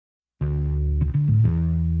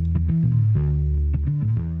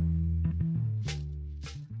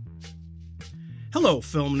Hello,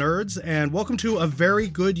 film nerds, and welcome to A Very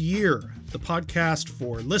Good Year, the podcast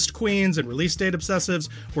for list queens and release date obsessives,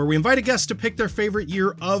 where we invite a guest to pick their favorite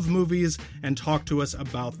year of movies and talk to us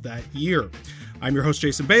about that year. I'm your host,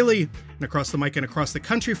 Jason Bailey, and across the mic and across the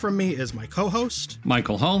country from me is my co-host,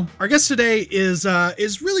 Michael Hull. Our guest today is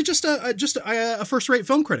really just a first-rate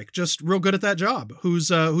film critic, just real good at that job,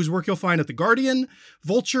 whose work you'll find at The Guardian,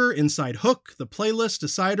 Vulture, Inside Hook, The Playlist,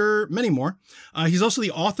 Decider, many more. He's also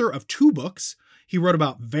the author of 2 books. He wrote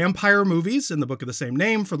about vampire movies in the book of the same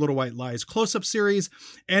name for Little White Lies Close-Up series,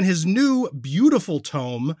 and his new beautiful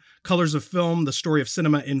tome, Colors of Film, The Story of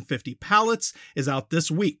Cinema in 50 Palettes, is out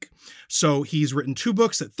this week. So he's written 2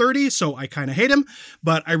 books at 30, so I kind of hate him,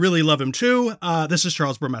 but I really love him too. This is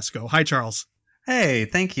Charles Bramesco. Hi, Charles. Hey,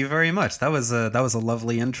 thank you very much. That was a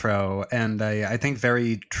lovely intro, and I think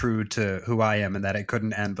very true to who I am, in that it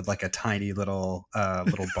couldn't end with like a tiny little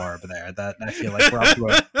barb there. That I feel like we're off to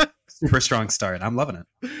a super strong start. I'm loving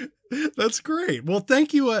it. That's great. Well,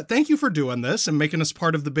 thank you for doing this and making us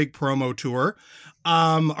part of the big promo tour.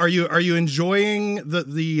 Are you enjoying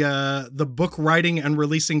the book writing and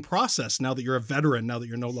releasing process now that you're a veteran, now that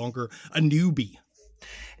you're no longer a newbie?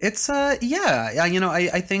 It's I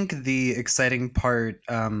think the exciting part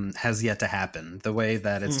has yet to happen, the way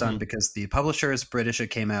that it's done, because the publisher is British. It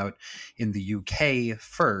came out in the UK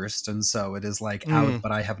first, and so it is like out,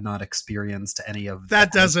 but I have not experienced any of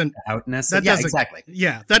that outness. That doesn't, exactly.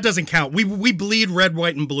 Yeah, that doesn't count. We bleed red,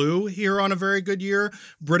 white, and blue here on A Very Good Year.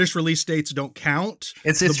 British release dates don't count.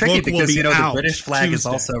 It's tricky because the British flag is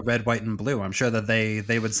also red, white, and blue. I'm sure that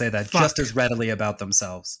they would say that just as readily about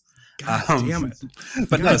themselves. God damn it.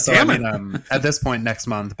 But no, so I mean, at this point next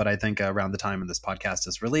month, but I think around the time when this podcast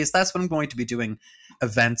is released, that's when I'm going to be doing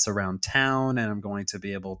events around town, and I'm going to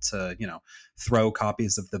be able to, throw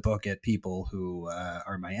copies of the book at people who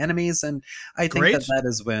are my enemies. And I think that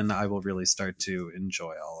is when I will really start to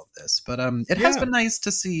enjoy all of this. But it has been nice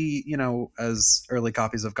to see, as early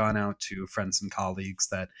copies have gone out to friends and colleagues,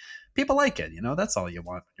 that people like it. That's all you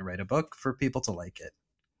want when you write a book, for people to like it.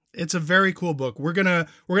 It's a very cool book. We're gonna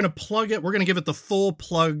plug it. We're gonna give it the full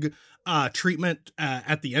plug treatment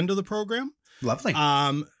at the end of the program. Lovely.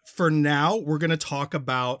 For now, we're gonna talk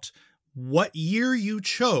about what year you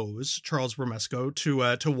chose, Charles Bramesco,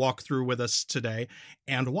 to walk through with us today,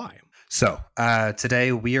 and why. So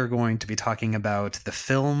today we are going to be talking about the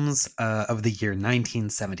films of the year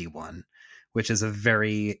 1971. Which is a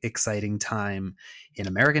very exciting time in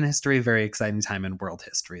American history, very exciting time in world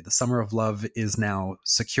history. The Summer of Love is now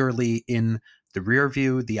securely in the rear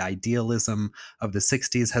view. The idealism of the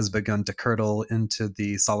 60s has begun to curdle into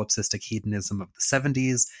the solipsistic hedonism of the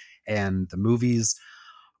 70s, and the movies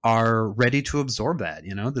are ready to absorb that.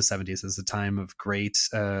 The 70s is a time of great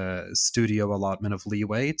studio allotment of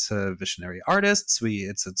leeway to visionary artists.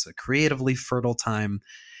 It's a creatively fertile time.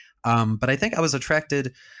 But I think I was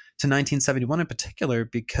attracted to 1971 in particular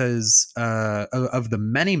because of the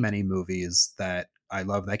many, many movies that I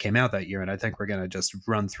love that came out that year. And I think we're going to just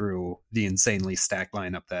run through the insanely stacked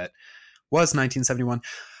lineup that was 1971.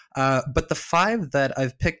 But the 5 that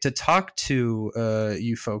I've picked to talk to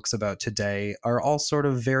you folks about today are all sort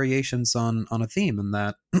of variations on a theme, and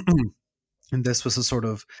that and this was a sort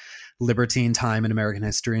of libertine time in American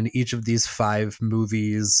history. And each of these 5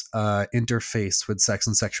 movies interface with sex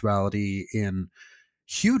and sexuality in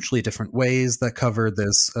hugely different ways that cover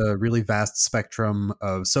this really vast spectrum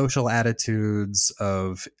of social attitudes,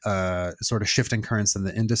 of sort of shifting currents in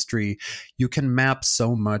the industry. You can map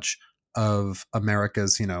so much of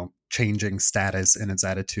America's, changing status and its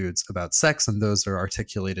attitudes about sex, and those are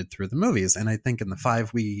articulated through the movies. And I think in the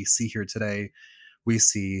 5 we see here today, we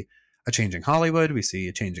see a changing Hollywood, we see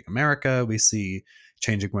a changing America, we see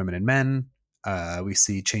changing women and men, we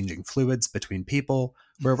see changing fluids between people,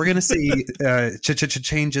 where we're going to see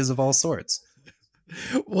changes of all sorts.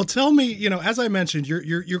 Well, tell me, as I mentioned,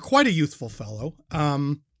 you're quite a youthful fellow,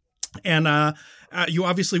 and you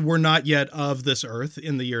obviously were not yet of this earth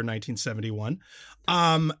in the year 1971.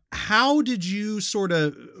 How did you sort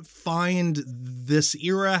of find this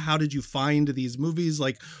era? How did you find these movies?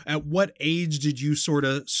 Like, at what age did you sort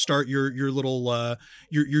of start your little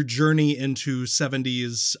your journey into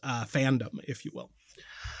 70s fandom, if you will?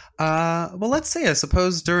 Well, let's say, I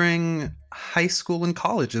suppose during high school and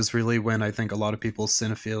college is really when I think a lot of people's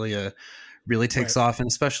cinephilia really takes off, and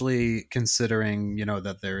especially considering,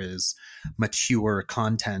 that there is mature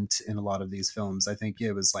content in a lot of these films. I think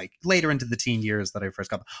it was like later into the teen years that I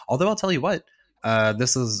first got. Although I'll tell you what, I'll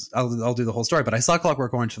do the whole story, but I saw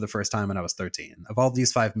Clockwork Orange for the first time when I was 13. Of all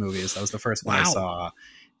these 5 movies, that was the first one I saw.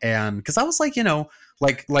 And because I was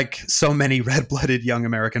like, like so many red-blooded young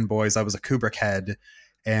American boys, I was a Kubrick head.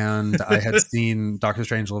 and I had seen Doctor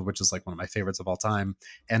Strangelove, which is like one of my favorites of all time.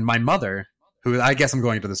 And my mother, who I guess I'm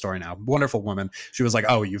going into the story now, wonderful woman, she was like,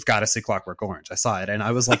 "Oh, you've got to see Clockwork Orange." I saw it, and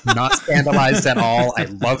I was like not scandalized at all. I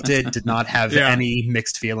loved it. Did not have any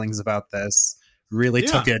mixed feelings about this. Really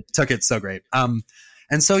took it so great.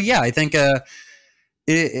 And so I think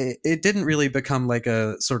it didn't really become like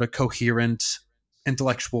a sort of coherent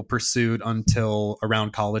intellectual pursuit until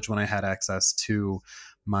around college, when I had access to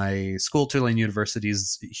my school, Tulane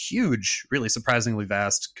University's huge, really surprisingly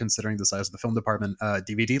vast, considering the size of the film department,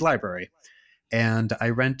 DVD library. And I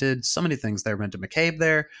rented so many things there. Rented McCabe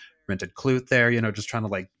there, rented Clute there, just trying to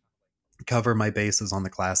like cover my bases on the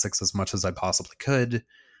classics as much as I possibly could.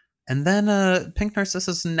 And then Pink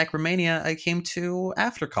Narcissus and Necromania I came to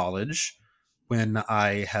after college, when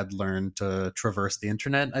I had learned to traverse the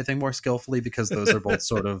internet, I think more skillfully, because those are both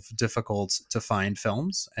sort of difficult to find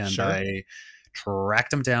films. And I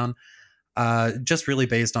tracked them down, just really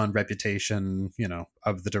based on reputation,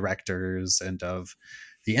 of the directors and of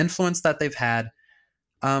the influence that they've had.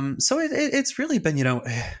 So it's really been,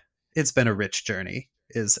 it's been a rich journey,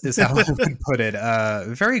 is how I would put it.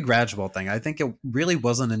 Very gradual thing. I think it really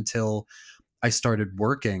wasn't until I started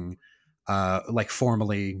working like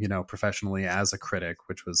formally, professionally as a critic,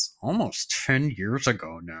 which was almost 10 years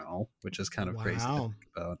ago now, which is kind of crazy to think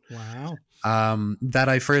about. Wow. That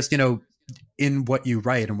I first, in what you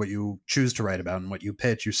write and what you choose to write about and what you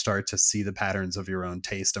pitch, you start to see the patterns of your own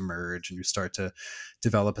taste emerge, and you start to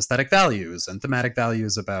develop aesthetic values and thematic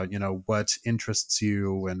values about, what interests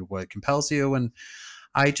you and what compels you. And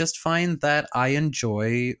I just find that I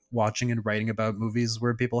enjoy watching and writing about movies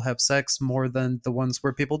where people have sex more than the ones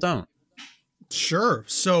where people don't. Sure.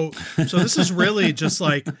 So this is really just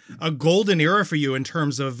like a golden era for you in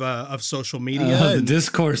terms of social media. The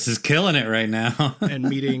discourse is killing it right now. And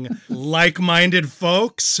meeting like-minded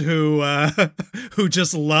folks who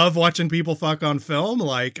just love watching people fuck on film.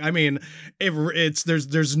 Like, I mean,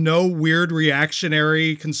 there's no weird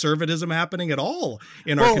reactionary conservatism happening at all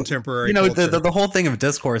in our contemporary culture. The whole thing of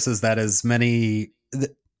discourse is that as many...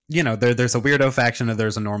 there's a weirdo faction and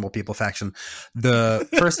there's a normal people faction.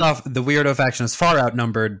 First off, the weirdo faction is far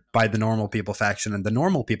outnumbered by the normal people faction, and the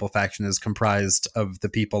normal people faction is comprised of the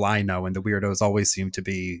people I know, and the weirdos always seem to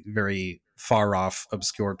be very far off,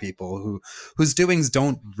 obscure people whose doings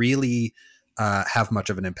don't really have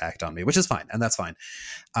much of an impact on me, which is fine, and that's fine.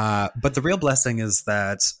 But the real blessing is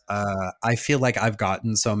that I feel like I've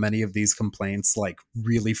gotten so many of these complaints like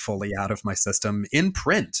really fully out of my system in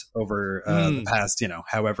print over the past,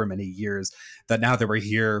 however many years, that now that we're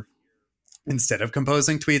here, instead of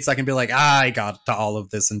composing tweets, I can be like, I got to all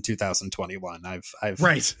of this in 2021. I've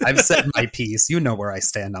said my piece. You know where I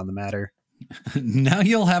stand on the matter. Now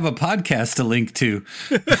you'll have a podcast to link to,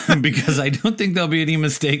 because I don't think there'll be any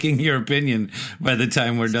mistaking your opinion by the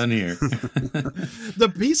time we're done here.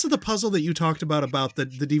 The piece of the puzzle that you talked about the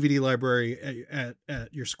DVD library at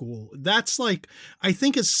your school, that's like, I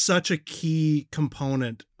think is such a key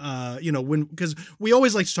component, because we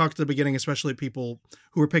always like to talk at the beginning, especially people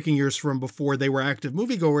who are picking years from before they were active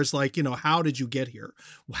moviegoers, like, how did you get here?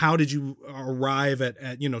 How did you arrive at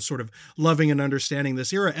sort of loving and understanding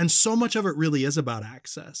this era? And so much of it really is about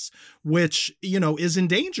access, which, is in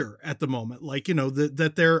danger at the moment. Like,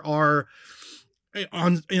 that there are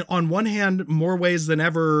on one hand, more ways than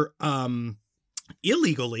ever,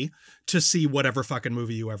 illegally to see whatever fucking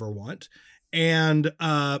movie you ever want. And,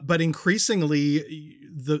 but increasingly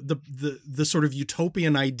the sort of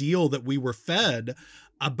utopian ideal that we were fed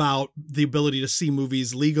about the ability to see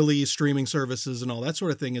movies legally, streaming services and all that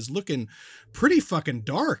sort of thing is looking pretty fucking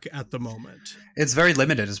dark at the moment. It's very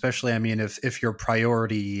limited, especially, I mean, if your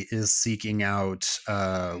priority is seeking out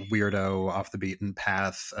weirdo, off the beaten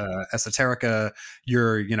path, esoterica,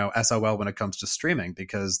 you're, SOL when it comes to streaming,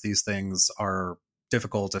 because these things are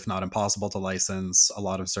difficult, if not impossible, to license. A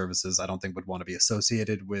lot of services I don't think would want to be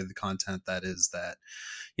associated with content that is that,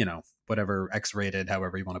 whatever, X-rated,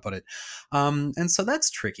 however you want to put it. And so that's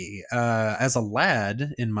tricky. As a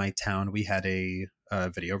lad in my town, we had a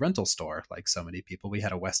video rental store, like so many people. We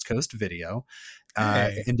had a West Coast Video.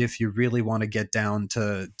 And if you really want to get down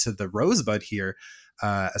to the rosebud here,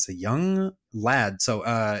 as a young lad, so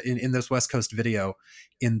in this West Coast Video,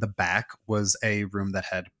 in the back was a room that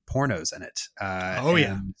had pornos in it.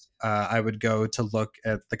 I would go to look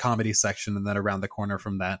at the comedy section, and then around the corner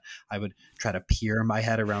from that, I would try to peer my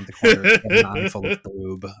head around the corner to get an eye full of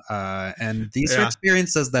boob. And these are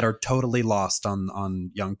experiences that are totally lost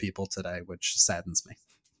on young people today, which saddens me.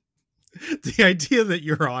 The idea that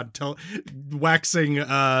you're on waxing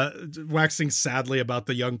sadly about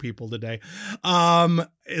the young people today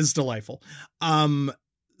is delightful.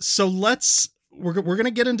 So let's we're going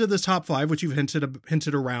to get into this top 5, which you've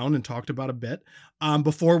hinted around and talked about a bit.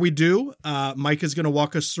 Before we do, Mike is going to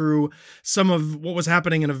walk us through some of what was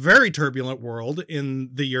happening in a very turbulent world in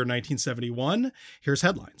the year 1971. Here's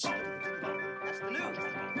headlines.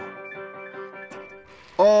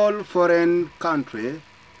 All foreign countries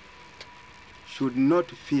should not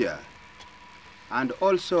fear. And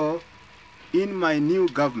also, in my new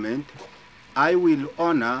government, I will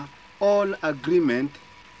honor all agreements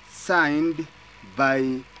signed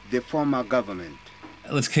by the former government.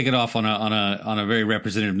 Let's kick it off on a very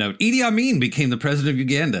representative note. Idi Amin became the president of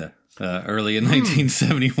Uganda early in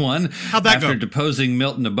 1971. How'd that after go? deposing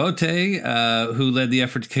Milton Obote, who led the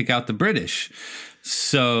effort to kick out the British.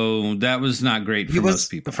 So that was not great for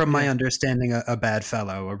most people. From my understanding, a bad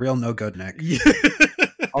fellow, a real no-good Nick.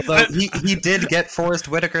 Although he did get Forrest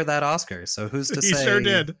Whitaker that Oscar, so who's to say? He sure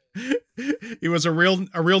did. He was a real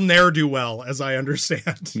ne'er-do-well, as I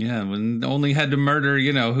understand. Yeah, when only had to murder,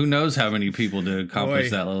 who knows how many people to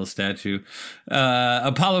accomplish that little statue.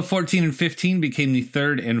 Apollo 14 and 15 became the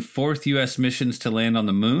third and fourth U.S. missions to land on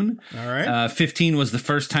the moon. All right. 15 was the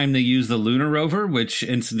first time they used the lunar rover, which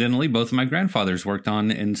incidentally both of my grandfathers worked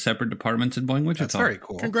on in separate departments at Boeing Wichita. That's very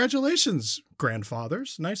cool. Congratulations,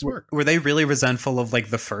 grandfathers. Nice work. Were they really resentful of like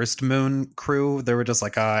the first moon crew? They were just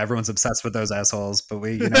like, everyone's obsessed with those assholes, but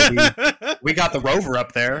we we got the rover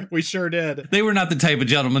up there. We sure did. They were not the type of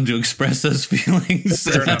gentlemen to express those feelings.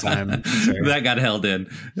 Sure. That got held in.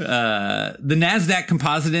 The NASDAQ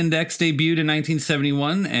Composite Index debuted in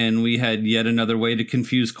 1971, and we had yet another way to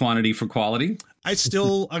confuse quantity for quality. I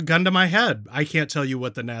still, a gun to my head, I can't tell you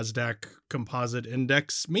what the NASDAQ Composite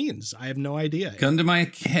Index means. I have no idea. Gun to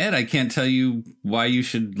my head, I can't tell you why you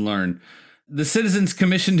should learn. The Citizens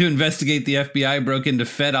Commission to investigate the FBI broke into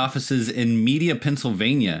Fed offices in Media,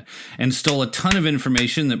 Pennsylvania, and stole a ton of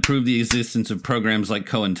information that proved the existence of programs like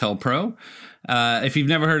COINTELPRO. If you've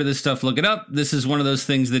never heard of this stuff, look it up. This is one of those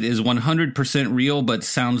things that is 100% real, but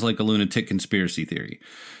sounds like a lunatic conspiracy theory.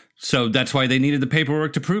 So that's why they needed the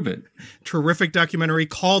paperwork to prove it. Terrific documentary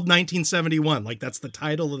called 1971. Like, that's the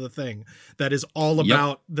title of the thing. That is all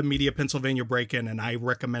about the Media, Pennsylvania break-in, and I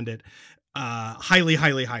recommend it highly,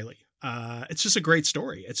 highly, highly. It's just a great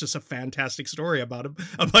story. It's just a fantastic story about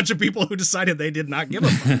a bunch of people who decided they did not give a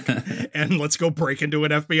fuck. And let's go break into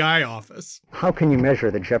an FBI office. How can you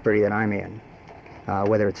measure the jeopardy that I'm in?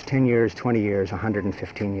 Whether it's 10 years, 20 years,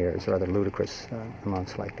 115 years, or other ludicrous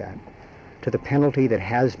amounts like that. To the penalty that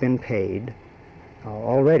has been paid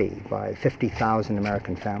already by 50,000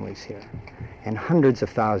 American families here and hundreds of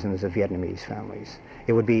thousands of Vietnamese families.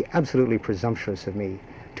 It would be absolutely presumptuous of me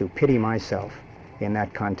to pity myself in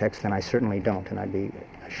that context, and I certainly don't, and I'd be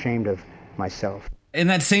ashamed of myself. In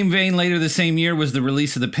that same vein, later the same year was the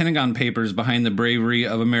release of the Pentagon Papers behind the bravery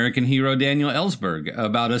of American hero Daniel Ellsberg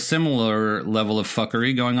about a similar level of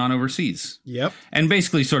fuckery going on overseas. Yep. And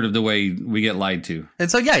basically sort of the way we get lied to. And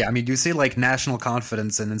so, I mean, you see like national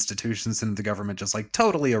confidence in institutions and the government just like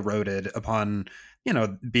totally eroded upon,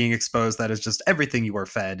 being exposed that is just everything you are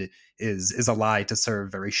fed is a lie to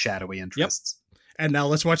serve very shadowy interests. Yep. And now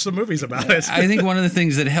let's watch the movies about it. I think one of the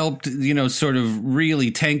things that helped, sort of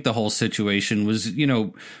really tank the whole situation was,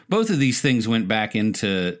 both of these things went back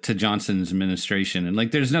into Johnson's administration. And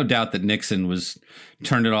like, there's no doubt that Nixon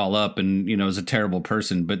turned it all up and, was a terrible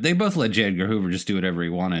person. But they both let J. Edgar Hoover just do whatever he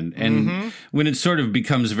wanted. And when it sort of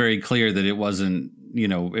becomes very clear that it wasn't,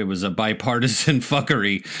 it was a bipartisan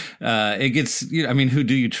fuckery, it gets, who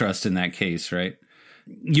do you trust in that case, right?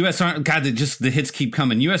 U.S. Army, God, the hits keep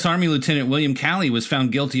coming. U.S. Army Lieutenant William Calley was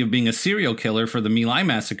found guilty of being a serial killer for the My Lai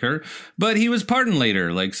massacre, but he was pardoned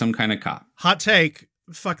later, like some kind of cop. Hot take.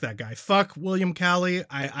 Fuck that guy. Fuck William Calley.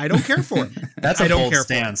 I don't care for him. That's a bold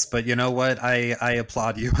stance, but you know what? I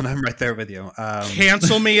applaud you, and I'm right there with you.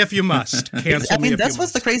 Cancel me if you must. That's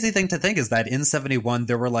what's the crazy thing to think is that in 71,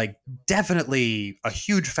 there were like definitely a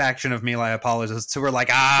huge faction of My Lai apologists who were like,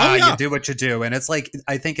 you do what you do. And it's like,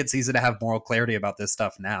 I think it's easy to have moral clarity about this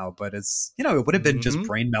stuff now, but it's, it would have been just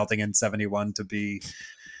brain melting in 71 to be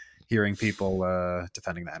hearing people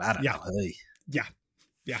defending that. I don't know. Yeah.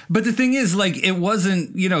 Yeah. But the thing is, like, it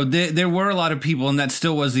wasn't, there were a lot of people, and that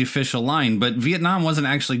still was the official line, but Vietnam wasn't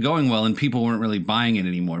actually going well, and people weren't really buying it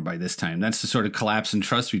anymore by this time. That's the sort of collapse in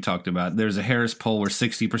trust we talked about. There's a Harris poll where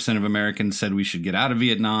 60% of Americans said we should get out of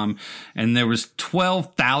Vietnam, and there was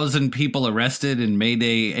 12,000 people arrested in May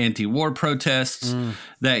Day anti-war protests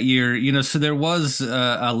that year. So there was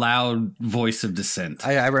a loud voice of dissent.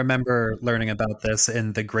 I remember learning about this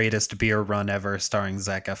in The Greatest Beer Run Ever, starring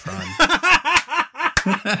Zac Efron.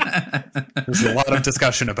 There's a lot of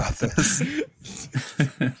discussion about this.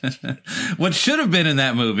 What should have been in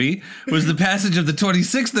that movie was the passage of the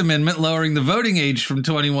 26th Amendment, lowering the voting age from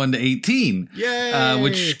 21 to 18. Yay!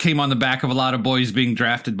 Which came on the back of a lot of boys being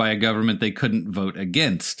drafted by a government they couldn't vote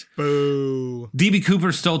against. Boo. D.B.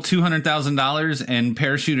 Cooper stole $200,000 and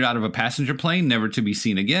parachuted out of a passenger plane, never to be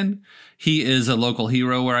seen again. He is a local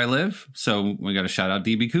hero where I live, so we got to shout out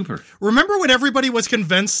D.B. Cooper. Remember when everybody was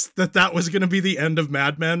convinced that was going to be the end of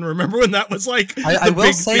Mad Men? Remember when that was like I will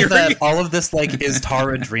big say theory? that all of this, like, is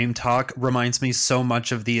Tara Dream Talk reminds me so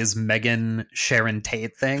much of the is Megan Sharon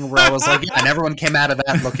Tate thing, where I was like, yeah, and everyone came out of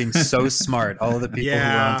that looking so smart. All of the people who were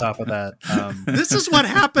on top of that. This is what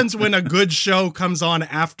happens when a good show comes on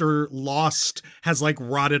after Lost has like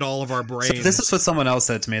rotted all of our brains. So this is what someone else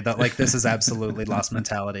said to me, that like this is absolutely Lost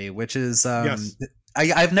mentality, which is yes.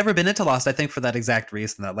 I've never been into Lost, I think, for that exact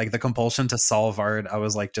reason, that like the compulsion to solve art, I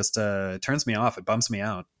was like, just turns me off. It bumps me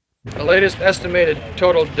out. The latest estimated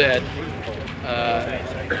total dead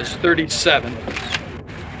is 37,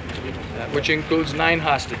 which includes 9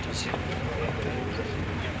 hostages.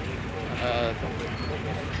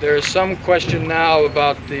 There is some question now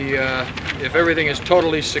about if everything is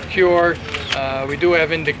totally secure. We do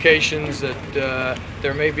have indications that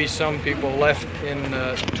there may be some people left in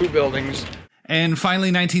 2 buildings. And finally,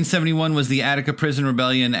 1971 was the Attica Prison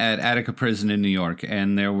Rebellion at Attica Prison in New York,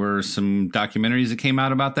 and there were some documentaries that came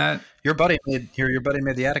out about that. Your buddy made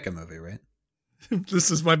the Attica movie, right? This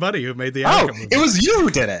is my buddy who made the Attica movie. It was you who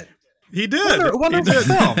did it. He did. Wonderful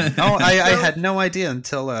film. Oh, I had no idea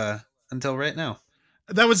until right now.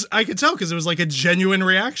 That was, I could tell because it was like a genuine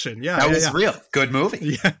reaction. Yeah, that was real. Good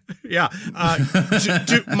movie. Yeah.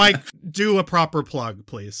 Mike, do a proper plug,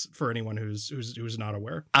 please, for anyone who's not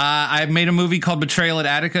aware. I made a movie called Betrayal at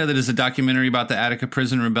Attica that is a documentary about the Attica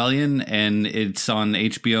Prison Rebellion, and it's on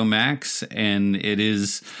HBO Max, and it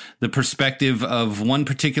is the perspective of one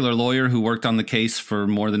particular lawyer who worked on the case for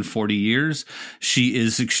more than 40 years. She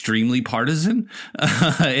is extremely partisan.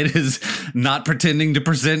 It is not pretending to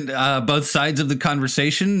present both sides of the conversation,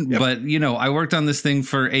 but, I worked on this thing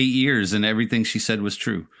for 8 years, and everything she said was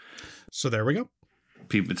true. So there we go.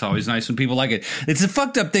 It's always nice when people like it. It's a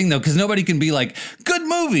fucked up thing, though, because nobody can be like, good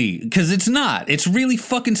movie, because it's not. It's really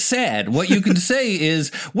fucking sad. What you can say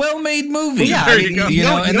is, well-made movie. Yeah, there you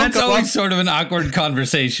go. And that's always sort of an awkward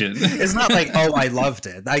conversation. It's not like, oh, I loved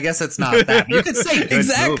it. I guess it's not that. You could say good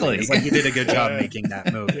exactly. Movie. It's like you did a good job making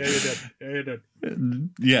that movie. Yeah, you did.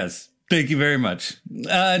 Yes. Thank you very much.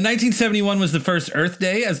 1971 was the first Earth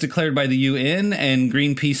Day as declared by the UN, and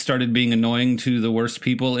Greenpeace started being annoying to the worst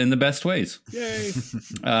people in the best ways. Yay.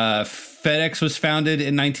 FedEx was founded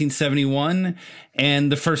in 1971,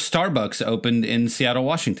 and the first Starbucks opened in Seattle,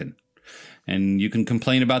 Washington. And you can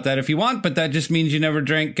complain about that if you want, but that just means you never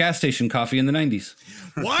drank gas station coffee in the 90s.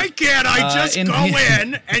 Why can't I just go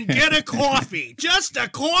in and get a coffee? Just a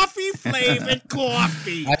coffee-flavored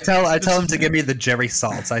coffee. I tell him to give me the Jerry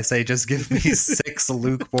Salts. I say, just give me 6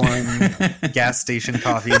 lukewarm gas station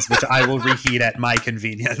coffees, which I will reheat at my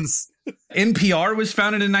convenience. NPR was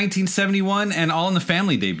founded in 1971, and All in the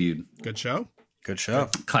Family debuted. Good show. Good show.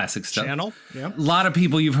 Classic stuff. Channel. Yeah. A lot of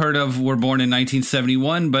people you've heard of were born in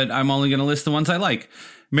 1971, but I'm only going to list the ones I like.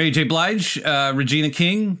 Mary J. Blige, Regina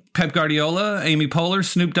King, Pep Guardiola, Amy Poehler,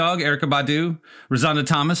 Snoop Dogg, Erykah Badu, Rosanna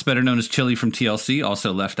Thomas, better known as Chili from TLC,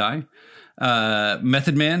 also Left Eye,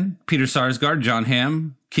 Method Man, Peter Sarsgaard, John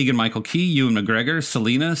Hamm, Keegan-Michael Key, Ewan McGregor,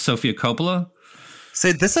 Selena, Sofia Coppola.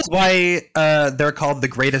 See, this is why they're called the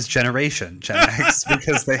Greatest Generation, Gen X,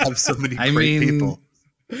 because they have so many great people.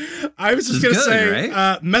 I was just going to say,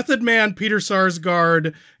 right? Method Man, Peter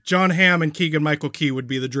Sarsgaard, John Hamm, and Keegan-Michael Key would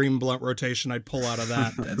be the dream blunt rotation I'd pull out of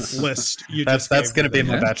that list. That's going to be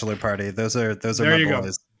my bachelor party. Those are my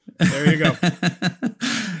boys. There you go.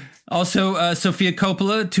 Also, Sofia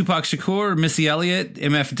Coppola, Tupac Shakur, Missy Elliott,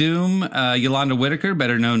 MF Doom, Yolanda Whitaker,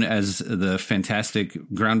 better known as the fantastic,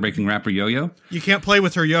 groundbreaking rapper Yo-Yo. You can't play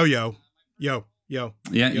with her yo-yo. Yo. Yeah,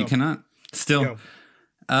 yo. You cannot. Still. Yo.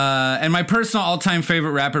 And my personal all-time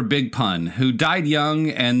favorite rapper, Big Pun, who died young,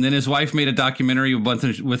 and then his wife made a documentary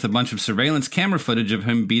with a bunch of surveillance camera footage of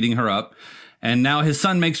him beating her up. And now his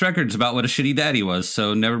son makes records about what a shitty dad he was.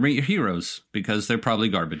 So never meet your heroes, because they're probably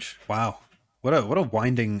garbage. Wow. What a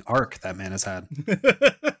winding arc that man has had. Frazier is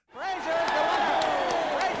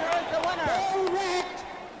the winner. Ball wrapped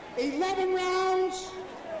 11 rounds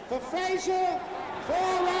for Frazier, 4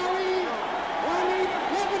 Raleigh, 11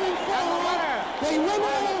 and 4. The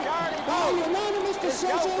winner by unanimous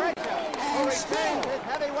decision and still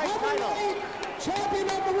heavyweight champion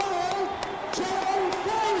of the world, Joe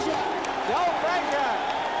Frazier. Joe Frazier,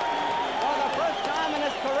 for the first time in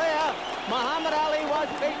his career, Muhammad Ali was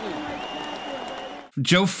beaten.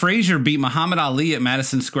 Joe Frazier beat Muhammad Ali at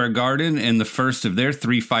Madison Square Garden in the first of their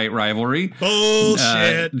 3-fight rivalry.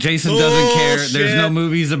 Bullshit. Jason doesn't care. There's no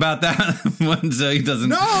movies about that one, so he doesn't.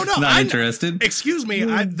 Not interested. Excuse me.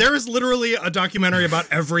 There is literally a documentary about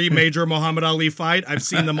every major Muhammad Ali fight. I've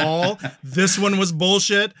seen them all. This one was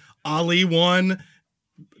bullshit. Ali won.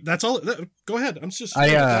 That's all. Go ahead.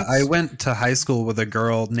 I went to high school with a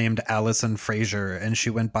girl named Allison Frazier, and she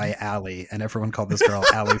went by Allie, and everyone called this girl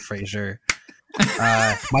Allie Frazier.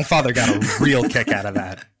 My father got a real kick out of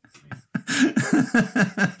that.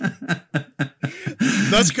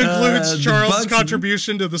 Thus concludes Charles'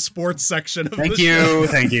 contribution to the sports section of Thank the show.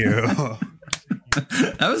 Thank you.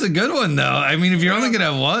 That was a good one, though. I mean, if you're only going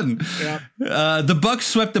to have one. Yeah. The Bucks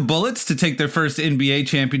swept the Bullets to take their first NBA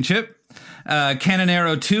championship.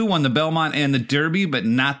 Canonero 2 won the Belmont and the Derby, but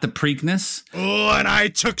not the Preakness. Oh, and I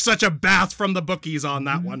took such a bath from the bookies on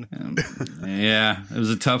that one. Yeah, it was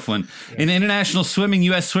a tough one. In international swimming,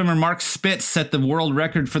 U.S. swimmer Mark Spitz set the world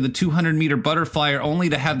record for the 200-meter butterflyer, only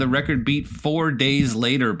to have the record beat 4 days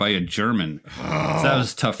later by a German. So that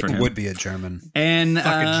was tough for him. It would be a German. And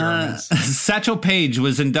fucking Germans. Satchel Paige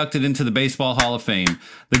was inducted into the Baseball Hall of Fame,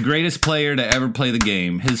 the greatest player to ever play the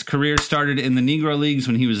game. His career started in the Negro Leagues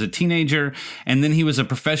when he was a teenager, and then he was a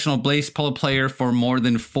professional baseball player for more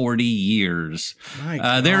than 40 years.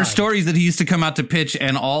 There are stories that he used to come out to pitch,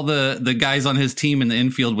 and all the guys on his team in the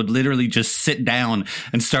infield would literally just sit down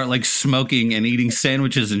and start like smoking and eating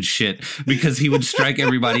sandwiches and shit because he would strike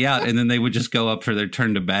everybody out, and then they would just go up for their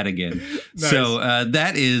turn to bat again. Nice. So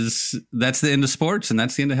that's the end of sports, and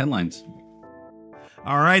that's the end of headlines.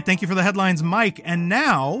 All right. Thank you for the headlines, Mike. And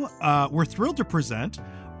now we're thrilled to present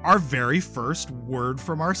our very first word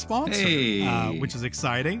from our sponsor, which is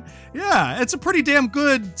exciting. Yeah, it's a pretty damn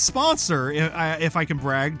good sponsor, if I can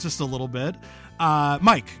brag just a little bit.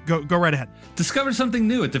 Mike, go right ahead. Discover something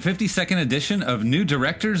new at the 52nd edition of New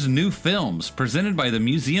Directors, New Films, presented by the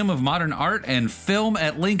Museum of Modern Art and Film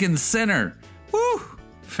at Lincoln Center. Woo!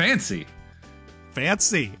 Fancy.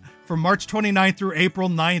 From March 29th through April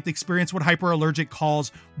 9th, experience what Hyperallergic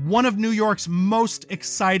calls one of New York's most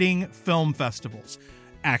exciting film festivals.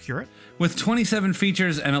 Accurate. With 27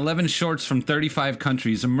 features and 11 shorts from 35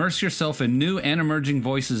 countries, immerse yourself in new and emerging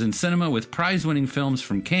voices in cinema with prize-winning films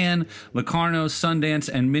from Cannes, Locarno, Sundance,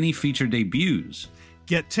 and many feature debuts.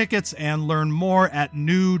 Get tickets and learn more at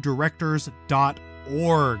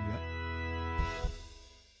newdirectors.org.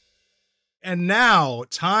 And now,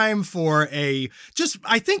 time for I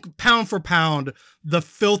think pound for pound, the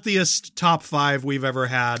filthiest top 5 we've ever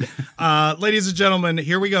had. Ladies and gentlemen,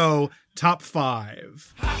 here we go. Top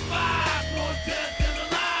 5.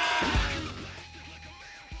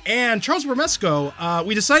 And Charles Bramesco,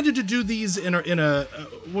 we decided to do these in a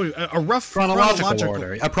rough chronological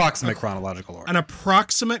order. Approximate chronological order. An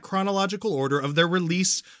approximate chronological order of their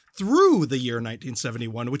release through the year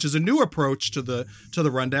 1971, which is a new approach to the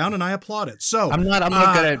rundown, and I applaud it. So I'm not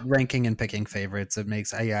good at ranking and picking favorites. It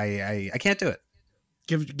makes I can't do it.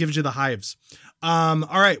 Gives you the hives. All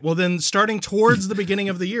right. Well, then, starting towards the beginning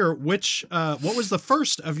of the year, what was the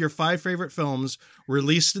first of your 5 favorite films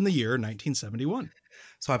released in the year 1971?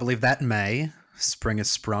 So I believe that in May, spring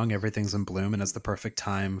has sprung, everything's in bloom, and it's the perfect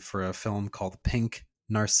time for a film called Pink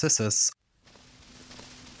Narcissus.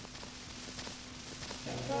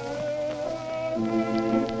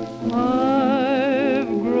 I've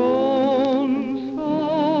grown so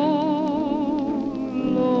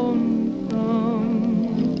lonesome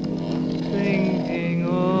thinking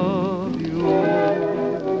of you,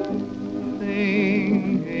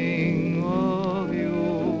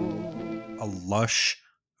 A lush,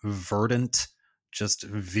 verdant, just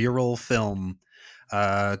virile film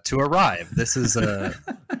to arrive. This is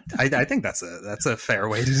I think that's a fair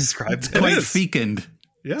way to describe it. It's quite fecund.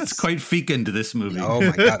 Yes. It's quite fecund, this movie. Oh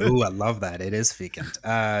my God. Ooh, I love that. It is fecund.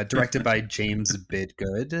 Directed by James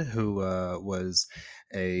Bidgood, who was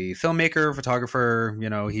a filmmaker, photographer.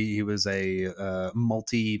 You know, he was a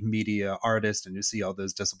multimedia artist, and you see all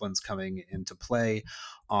those disciplines coming into play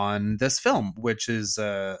on this film, which is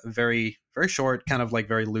a very, very short, kind of like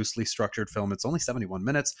very loosely structured film. It's only 71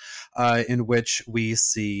 minutes, in which we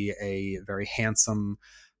see a very handsome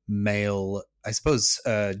male, I suppose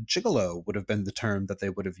gigolo would have been the term that they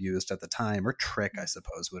would have used at the time, or trick, I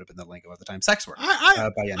suppose, would have been the lingo at the time. Sex work.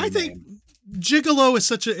 I think gigolo is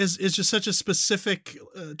just such a specific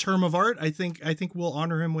term of art. I think we'll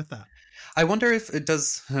honor him with that. I wonder if it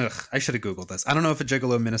does. I should have Googled this. I don't know if a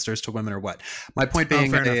gigolo ministers to women or what. My point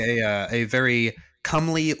being, a very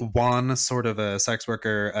comely, wan sort of a sex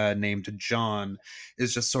worker named John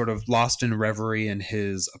is just sort of lost in reverie in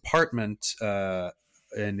his apartment,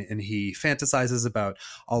 and he fantasizes about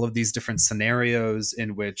all of these different scenarios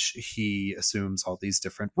in which he assumes all these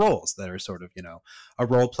different roles that are sort of, a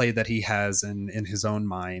role play that he has in his own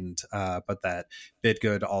mind, but that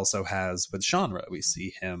Bidgood also has with genre. We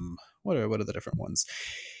see him. What are the different ones?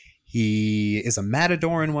 He is a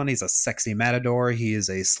matador in one. He's a sexy matador. He is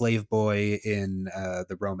a slave boy in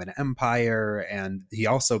the Roman Empire, and he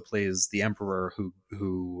also plays the emperor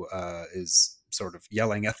who is sort of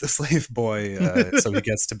yelling at the slave boy, so he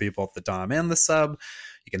gets to be both the dom and the sub.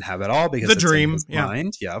 You can have it all because the it's dream, in his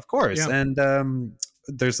mind. Yeah, of course. Yeah. And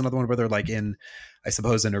there's another one where they're like in, I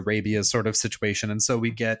suppose, in Arabia sort of situation, and so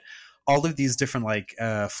we get all of these different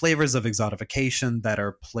flavors of exotification that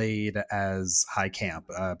are played as high camp,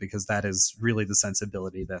 because that is really the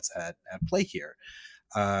sensibility that's at play here.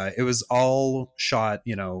 It was all shot,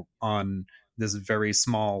 on this very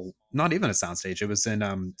small, not even a soundstage. It was in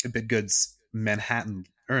Bidgood's Manhattan.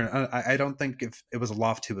 Or I don't think if it was a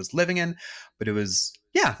loft he was living in, but it was.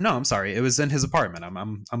 Yeah, no, I'm sorry. It was in his apartment.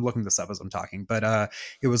 I'm looking this up as I'm talking, but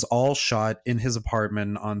it was all shot in his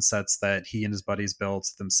apartment on sets that he and his buddies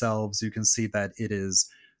built themselves. You can see that it is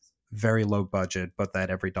very low budget, but that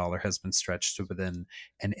every dollar has been stretched to within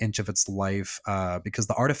an inch of its life, because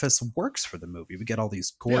the artifice works for the movie. We get all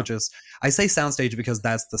these gorgeous, I say soundstage because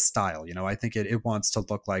that's the style, I think it wants to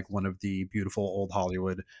look like one of the beautiful old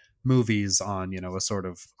Hollywood movies on, a sort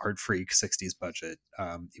of art freak 60s budget.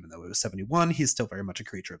 Even though it was 71, he's still very much a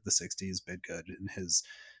creature of the 60s, Bidgood, in his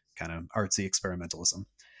kind of artsy experimentalism.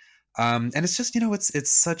 And it's just,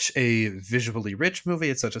 it's such a visually rich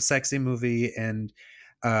movie. It's such a sexy movie. And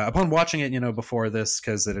upon watching it, before this,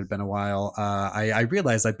 because it had been a while, I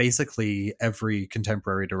realized that basically every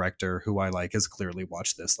contemporary director who I like has clearly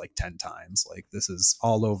watched this like 10 times. Like, this is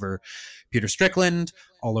all over Peter Strickland,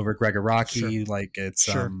 all over Gregor Rocky. Sure. Like, it's,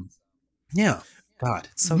 yeah. God,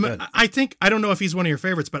 it's so good. I don't know if he's one of your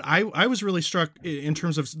favorites, but I was really struck in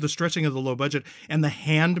terms of the stretching of the low budget and the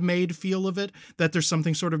handmade feel of it, that there's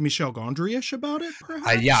something sort of Michel Gondry-ish about it,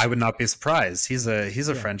 perhaps? Yeah, I would not be surprised. He's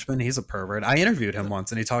a Frenchman. He's a pervert. I interviewed him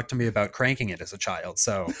once, and he talked to me about cranking it as a child.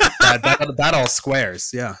 So that all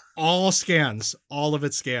squares. Yeah, all scans, all of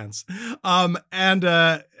it scans. And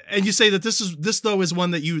you say that this though is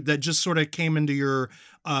one that just sort of came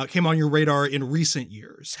on your radar in recent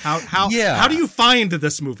years. How do you find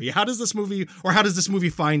this movie? How does this movie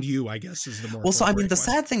find you, I guess, is the more well. So I mean, the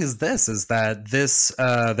sad thing is that this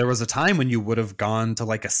there was a time when you would have gone to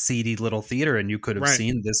like a seedy little theater and you could have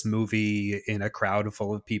seen this movie in a crowd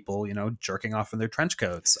full of people, jerking off in their trench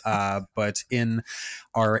coats. But in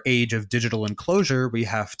our age of digital enclosure, we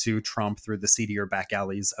have to tromp through the seedier back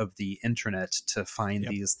alleys of the internet to find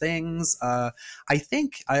these things. I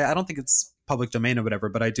don't think it's public domain or whatever,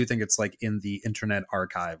 but I do think it's like in the Internet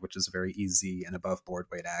Archive, which is a very easy and above board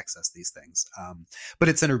way to access these things. But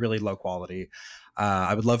it's in a really low quality.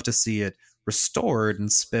 I would love to see it restored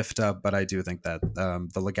and spiffed up, but I do think that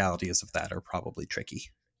the legalities of that are probably tricky.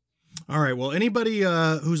 All right. Well, anybody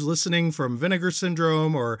who's listening from Vinegar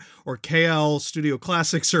Syndrome or KL Studio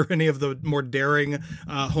Classics or any of the more daring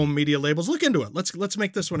home media labels, look into it. Let's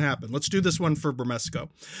make this one happen. Let's do this one for Bramesco.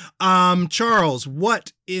 Charles,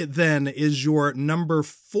 what then is your number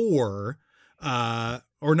 4?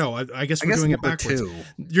 Or no, I guess we're doing it backwards. 2.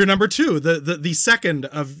 Your number 2, the second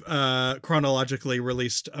of chronologically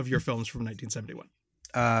released of your films from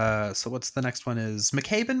 1971. So what's the next one? Is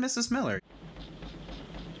McCabe and Mrs. Miller.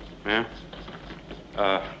 Yeah?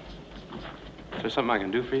 Is there something I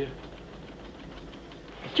can do for you?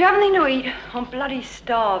 Do you have anything to eat? I'm bloody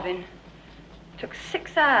starving. Took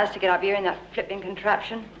 6 hours to get up here in that flipping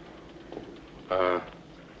contraption. Well,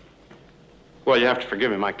 you have to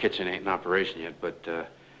forgive me. My kitchen ain't in operation yet, but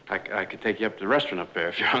I could take you up to the restaurant up there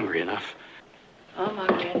if you're hungry enough. I'm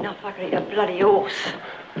hungry enough. I could eat a bloody horse.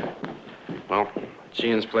 Well, at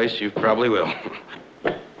Sheehan's place, you probably will.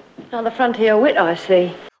 Not the frontier wit, I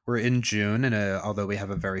see. We're in June, and although we have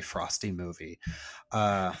a very frosty movie.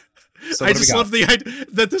 So I just love the idea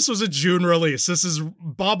that this was a June release. This is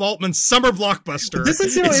Bob Altman's summer blockbuster. This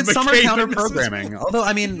is it's summer counter programming. Although,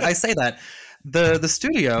 I mean, I say that. The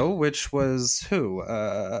studio, which was who?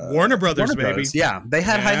 Warner Brothers, baby. Yeah, they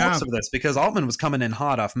had high hopes of this because Altman was coming in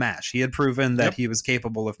hot off MASH. He had proven that he was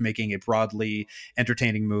capable of making a broadly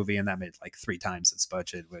entertaining movie, and that made like 3 times its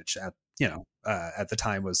budget, which at the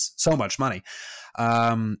time was so much money.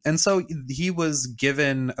 And so he was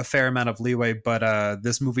given a fair amount of leeway, but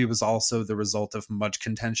this movie was also the result of much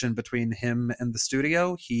contention between him and the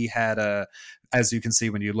studio. He had as you can see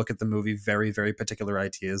when you look at the movie, very, very particular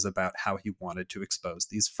ideas about how he wanted to expose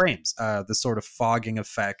these frames. The sort of fogging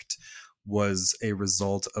effect was a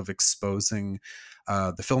result of exposing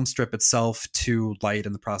the film strip itself to light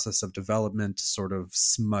in the process of development to sort of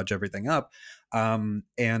smudge everything up. And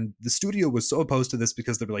the studio was so opposed to this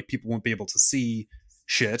because they were like, people won't be able to see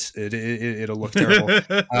shit. It'll look terrible.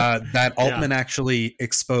 That Altman actually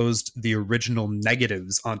exposed the original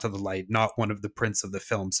negatives onto the light, not one of the prints of the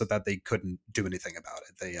film, so that they couldn't do anything about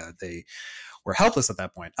it. They were helpless at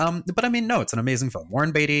that point. But I mean, no, it's an amazing film.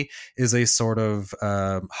 Warren Beatty is a sort of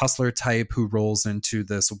hustler type who rolls into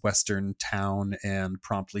this Western town and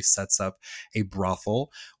promptly sets up a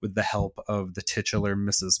brothel with the help of the titular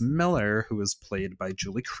Mrs. Miller, who is played by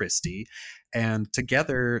Julie Christie. And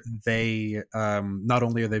together, they not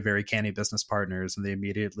only are they very canny business partners, and they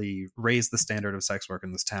immediately raise the standard of sex work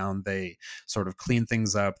in this town, they sort of clean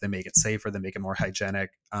things up, they make it safer, they make it more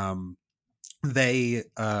hygienic. They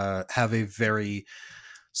have a very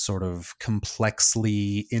sort of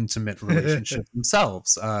complexly intimate relationship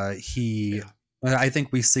themselves. I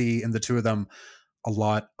think we see in the two of them a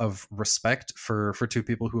lot of respect for two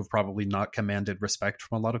people who have probably not commanded respect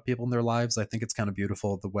from a lot of people in their lives. I think it's kind of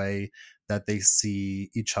beautiful the way that they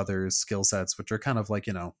see each other's skill sets, which are kind of like,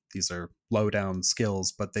 these are low down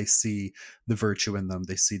skills, but they see the virtue in them.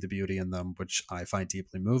 They see the beauty in them, which I find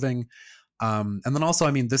deeply moving. And then also,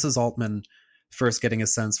 I mean, this is Altman first getting a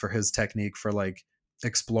sense for his technique for like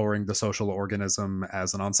exploring the social organism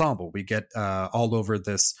as an ensemble. We get all over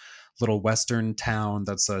this little Western town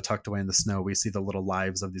that's tucked away in the snow. We see the little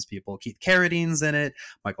lives of these people. Keith Carradine's in it,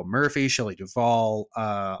 Michael Murphy, Shelley Duvall,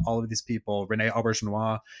 all of these people. Renee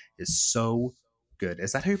Auberjonois is so good.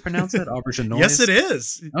 Is that how you pronounce it? Auberjonois? Yes, it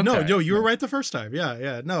is. Okay. No, you were right the first time.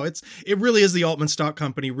 Yeah. No, it really is the Altman Stock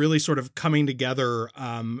Company really sort of coming together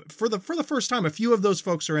for the first time. A few of those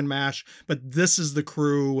folks are in MASH, but this is the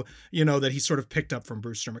crew, that he sort of picked up from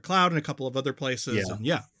Brewster McCloud and a couple of other places.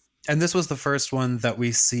 Yeah. And this was the first one that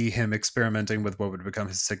we see him experimenting with what would become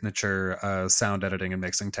his signature sound editing and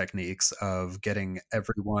mixing techniques of getting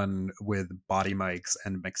everyone with body mics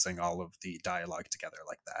and mixing all of the dialogue together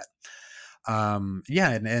like that.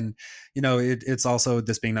 It's also,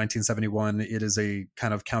 this being 1971, it is a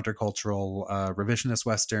kind of countercultural revisionist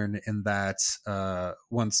Western in that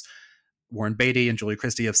once Warren Beatty and Julie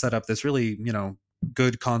Christie have set up this really,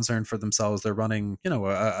 good concern for themselves, they're running,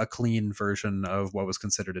 a clean version of what was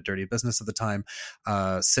considered a dirty business at the time.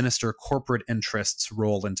 Sinister corporate interests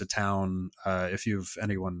roll into town. If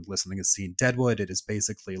anyone listening has seen Deadwood, it is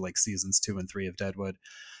basically like seasons 2 and 3 of Deadwood.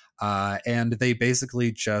 And they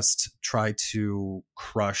basically just try to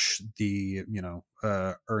crush the,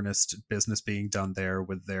 earnest business being done there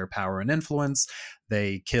with their power and influence.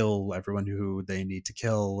 They kill everyone who they need to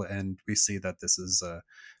kill. And we see that this is a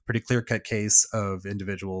pretty clear-cut case of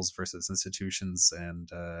individuals versus institutions,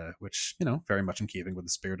 and which, very much in keeping with the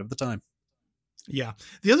spirit of the time. Yeah.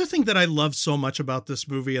 The other thing that I love so much about this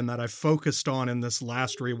movie and that I focused on in this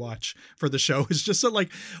last rewatch for the show is just that,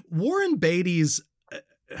 like, Warren Beatty's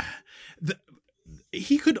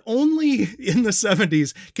he could only, in the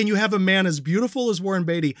 70s, can you have a man as beautiful as Warren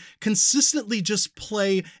Beatty consistently just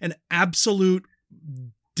play an absolute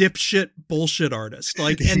dipshit bullshit artist,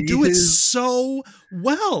 like, and do it so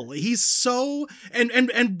well. He's so,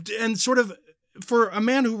 and sort of, for a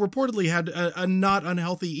man who reportedly had a not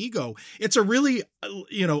unhealthy ego, it's a really,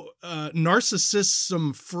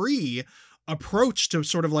 narcissism free approach to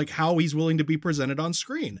sort of like how he's willing to be presented on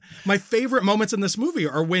screen. My favorite moments in this movie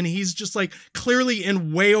are when he's just like clearly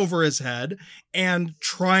in way over his head and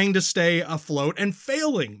trying to stay afloat and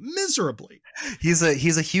failing miserably. He's a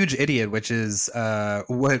huge idiot, which is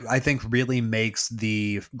what I think really makes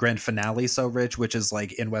the grand finale so rich, which is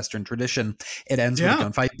like in Western tradition, it ends with a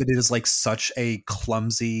gunfight, but it is like such a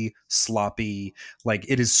clumsy, sloppy, like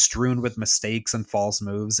it is strewn with mistakes and false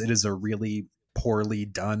moves. It is a really poorly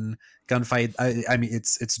done gunfight. I mean,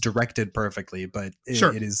 it's directed perfectly, but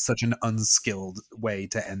it is such an unskilled way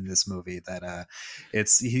to end this movie that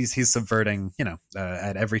he's subverting,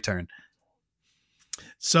 at every turn.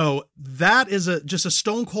 So that is just a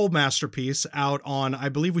stone cold masterpiece out on, I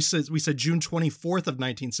believe we said June 24th of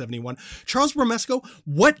 1971. Charles Bramesco,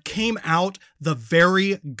 what came out the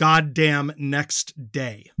very goddamn next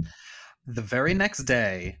day? The very next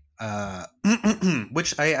day,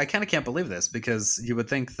 which I kind of can't believe this, because you would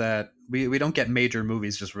think that we don't get major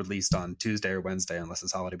movies just released on Tuesday or Wednesday unless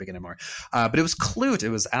it's holiday beginning more. But it was Klute. It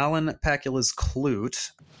was Alan Pakula's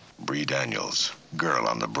Klute. Bree Daniels, girl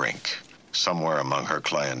on the brink. Somewhere among her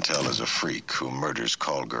clientele is a freak who murders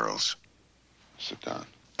call girls. Sit down.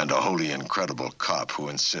 And a wholly incredible cop who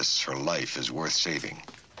insists her life is worth saving.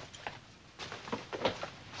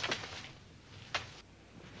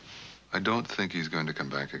 I don't think he's going to come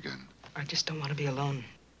back again. I just don't want to be alone.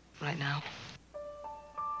 right now.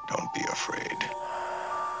 Don't be afraid.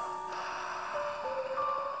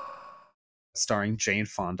 Starring Jane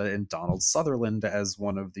Fonda and Donald Sutherland as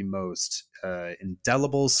one of the most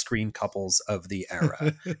indelible screen couples of the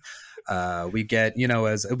era. We get,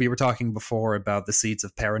 as we were talking before about the seeds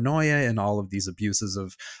of paranoia and all of these abuses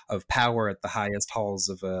of power at the highest halls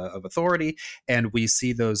of authority, and we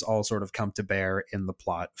see those all sort of come to bear in the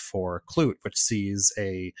plot for Clute, which sees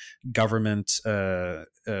a government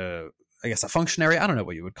I guess a functionary, I don't know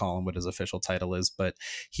what you would call him, what his official title is, but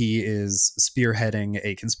he is spearheading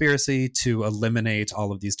a conspiracy to eliminate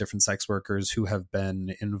all of these different sex workers who have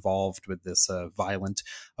been involved with this violent,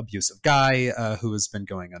 abusive guy who has been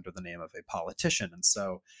going under the name of a politician. And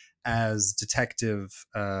so as Detective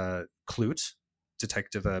Clute,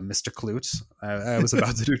 Detective Mr. Clute, I was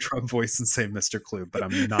about to do Trump voice and say Mr. Clute, but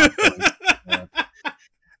I'm not going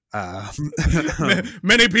to.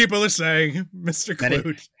 Many people are saying Mr.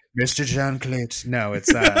 Clute. Mr. John Clute. No,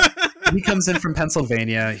 it's he comes in from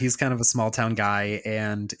Pennsylvania. He's kind of a small town guy,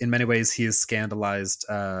 and in many ways he is scandalized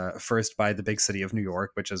first by the big city of New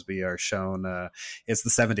York, which, as we are shown, it's the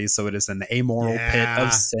 70s, so it is an amoral pit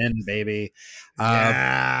of sin, baby.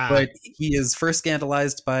 But he is first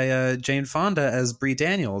scandalized by Jane Fonda as Bree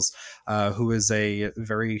Daniels, who is a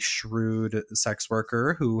very shrewd sex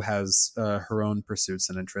worker who has her own pursuits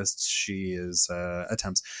and interests. She is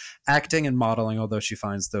attempts acting and modeling, although she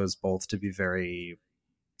finds those both to be very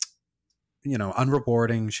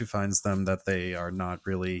unrewarding. She finds them that they are not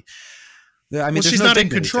really, she's not in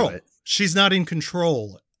control. She's not in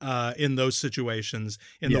control in those situations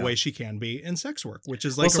in the way she can be in sex work, which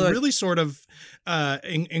is like a really sort of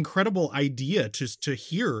incredible idea to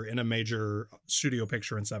hear in a major studio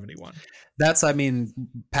picture in 71. That's,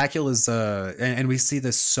 Pacula is, and we see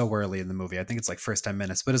this so early in the movie. I think it's like first 10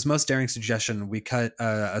 minutes, but his most daring suggestion, we cut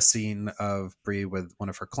a scene of Bree with one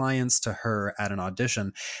of her clients to her at an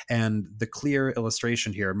audition. And the clear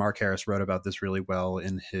illustration here, Mark Harris wrote about this really well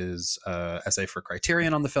in his essay for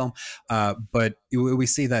Criterion on the film. But we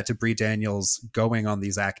see that to Bree Daniels going on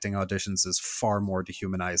these acting auditions is far more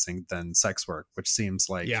dehumanizing than sex work, which seems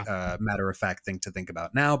like a matter-of-fact thing to think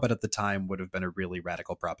about now, but at the time would have been a really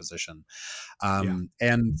radical proposition.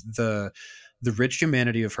 And the rich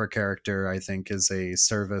humanity of her character, I think, is a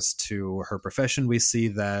service to her profession. We see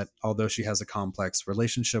that although she has a complex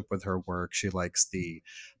relationship with her work, she likes the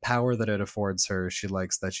power that it affords her. She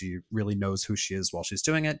likes that she really knows who she is while she's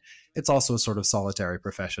doing it. It's also a sort of solitary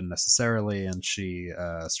profession necessarily, and she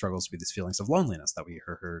struggles with these feelings of loneliness that we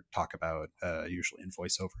hear her talk about usually in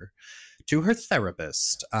voiceover to her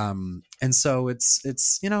therapist. And so it's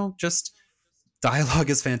just... dialogue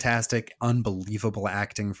is fantastic, unbelievable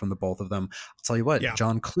acting from the both of them. I'll tell you what,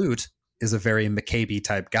 John Clute is a very McCabe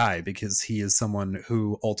type guy because he is someone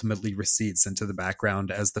who ultimately recedes into the background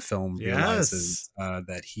as the film realizes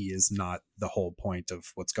that he is not the whole point of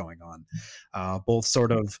what's going on. Both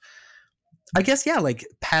sort of, I guess, like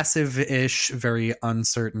passive-ish, very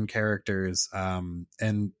uncertain characters.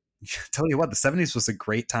 And tell you what, the 70s was a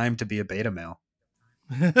great time to be a beta male.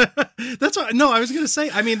 That's what, no, I was going to say,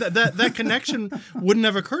 that connection wouldn't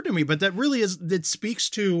have occurred to me, but that really it speaks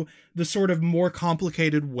to the sort of more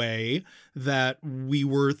complicated way that we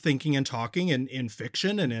were thinking and talking in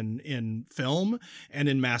fiction and in film and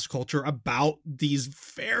in mass culture about these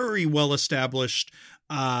very well established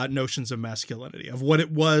notions of masculinity, of what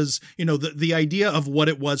it was, the idea of what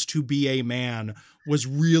it was to be a man was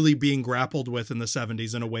really being grappled with in the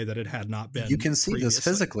 70s in a way that it had not been. You can see previously. this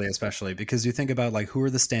physically, especially because you think about like who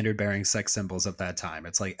are the standard bearing sex symbols of that time.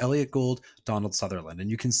 It's like Elliot Gould, Donald Sutherland, and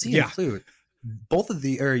you can see include both of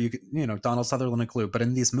the, or Donald Sutherland and Clute, but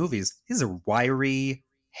in these movies, these are wiry,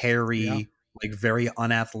 hairy, like very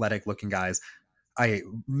unathletic looking guys. Some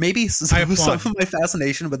of my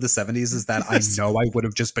fascination with the 70s is that I know I would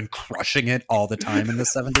have just been crushing it all the time in the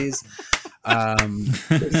 70s.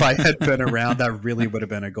 If I had been around, that really would have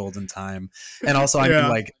been a golden time. And also,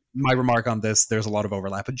 like my remark on this, there's a lot of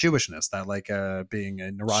overlap with Jewishness, that like being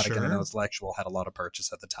a neurotic and an intellectual had a lot of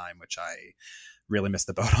purchase at the time, which I really missed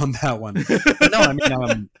the boat on that one. But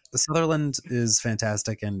no, Sutherland is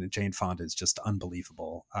fantastic, and Jane Fonda is just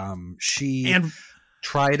unbelievable. She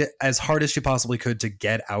tried as hard as she possibly could to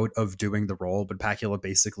get out of doing the role, but Pacula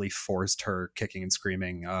basically forced her kicking and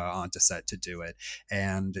screaming onto set to do it.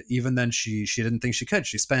 And even then she didn't think she could.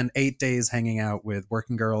 She spent 8 days hanging out with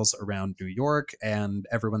working girls around New York, and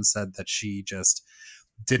everyone said that she just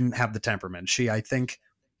didn't have the temperament. I think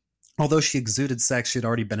although she exuded sex, she had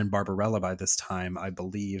already been in Barbarella by this time, I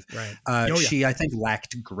believe. Right. She, I think,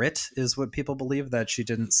 lacked grit, is what people believe, that she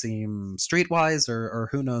didn't seem streetwise or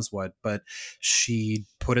who knows what, but she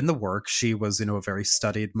put in the work. She was, a very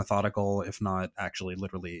studied, methodical, if not actually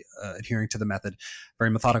literally adhering to the method, very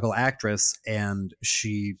methodical actress, and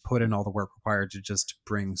she put in all the work required to just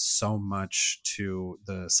bring so much to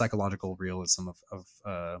the psychological realism of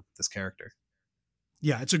this character.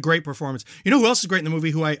 Yeah, it's a great performance. You know who else is great in the movie,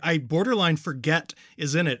 who I borderline forget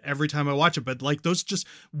is in it every time I watch it, but like those just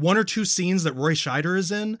one or two scenes that Roy Scheider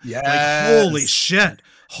is in, like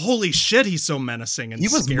holy shit, he's so menacing and he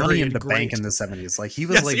was scary money in and the great. bank in the 70s. Like he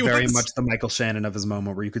was very much the Michael Shannon of his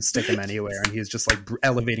moment, where you could stick him anywhere and he was just like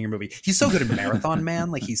elevating your movie. He's so good at Marathon Man,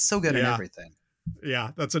 like he's so good at everything. Yeah,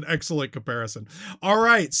 that's an excellent comparison. All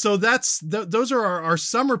right, so those are our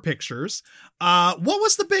summer pictures. What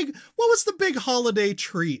was the big holiday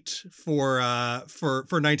treat for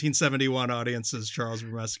 1971 audiences, Charles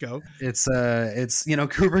Bramesco? It's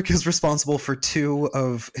Kubrick is responsible for two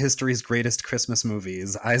of history's greatest Christmas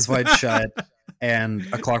movies, Eyes Wide Shut and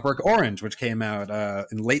A Clockwork Orange, which came out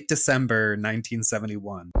in late December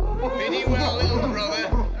 1971. Pretty well, little brother.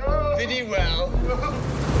 Pretty well.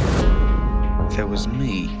 There was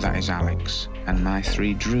me, that is Alex, and my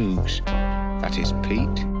three droogs. That is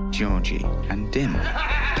Pete, Georgie, and Dim.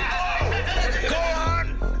 Go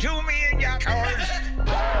on! Do me in your colors!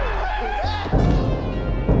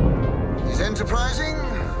 He's enterprising,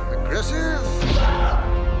 aggressive,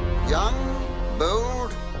 young,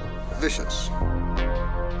 bold, vicious.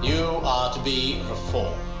 You are to be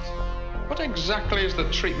reformed. What exactly is the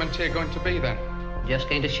treatment here going to be then? Just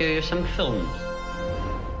going to show you some films.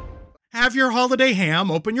 Have your holiday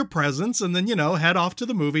ham, open your presents, and then, head off to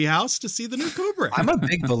the movie house to see the new Kubrick. I'm a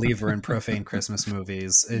big believer in profane Christmas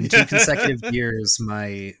movies. In 2 consecutive years,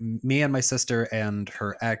 me and my sister and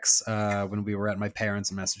her ex, when we were at my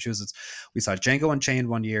parents in Massachusetts, we saw Django Unchained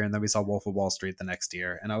one year, and then we saw Wolf of Wall Street the next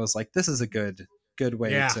year. And I was like, this is a good way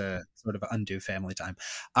to sort of undo family time.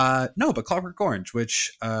 No, but Clockwork Orange,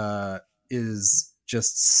 which is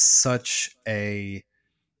just such a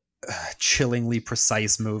chillingly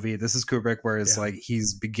precise movie. This is Kubrick, whereas like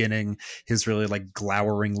he's beginning his really like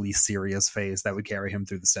gloweringly serious phase that would carry him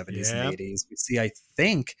through the 70s and 80s. We see, I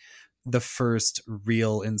think, the first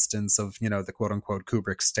real instance of, the quote unquote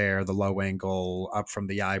Kubrick stare, the low angle up from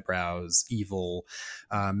the eyebrows, evil,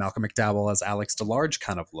 Malcolm McDowell as Alex DeLarge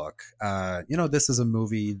kind of look. This is a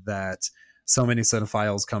movie that so many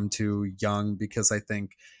cinephiles come to young because I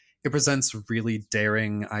think it presents really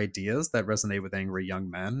daring ideas that resonate with angry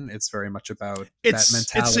young men. It's very much about that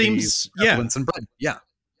mentality. It seems,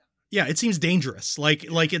 Yeah, it seems dangerous. Like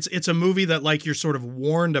it's a movie that like you're sort of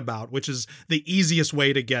warned about, which is the easiest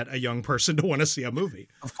way to get a young person to want to see a movie.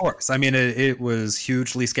 Of course. I mean, it was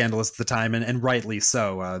hugely scandalous at the time, and rightly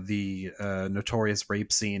so. The notorious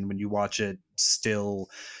rape scene, when you watch it, still,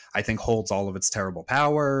 I think, holds all of its terrible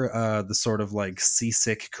power. The sort of like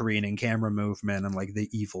seasick careening camera movement and like the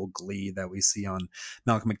evil glee that we see on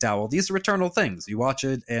Malcolm McDowell. These are eternal things. You watch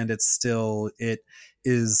it and it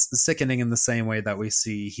is sickening in the same way that we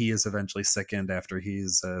see he is eventually sickened after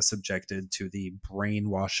he's subjected to the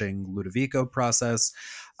brainwashing Ludovico process.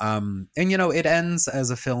 And, it ends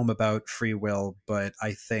as a film about free will, but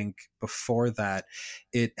I think before that,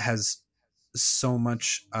 it has so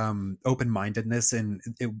much open-mindedness in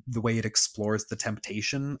the way it explores the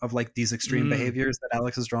temptation of like these extreme behaviors that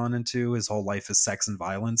Alex is drawn into. His whole life is sex and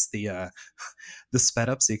violence. The sped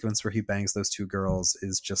up sequence where he bangs those two girls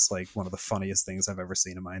is just like one of the funniest things I've ever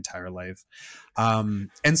seen in my entire life. And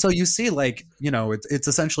so you see like, it's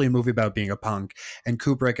essentially a movie about being a punk, and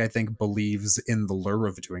Kubrick, I think, believes in the lure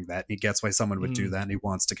of doing that. He gets why someone would do that, and he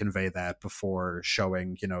wants to convey that before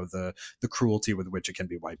showing, the cruelty with which it can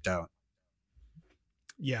be wiped out.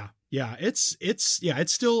 Yeah. It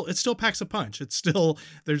still packs a punch. It's still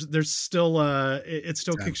it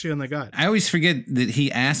still kicks you in the gut. I always forget that he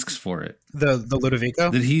asks for it. The Ludovico?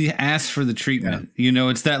 That he asks for the treatment. Yeah.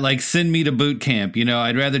 It's that like, send me to boot camp.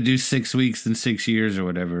 I'd rather do 6 weeks than 6 years or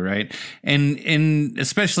whatever, right? And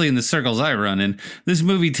especially in the circles I run in, this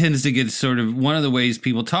movie tends to get sort of, one of the ways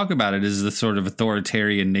people talk about it is the sort of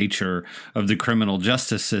authoritarian nature of the criminal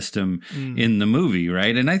justice system in the movie,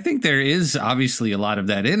 right? And I think there is obviously a lot of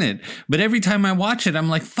that in it. But every time I watch it, I'm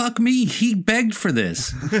like, fuck me, he begged for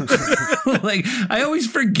this. Like, I always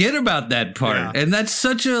forget about that part. Yeah. And that's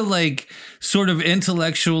such a like sort of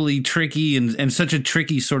intellectually tricky and such a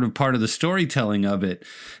tricky sort of part of the storytelling of it.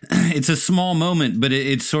 It's a small moment, but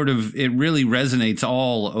it really resonates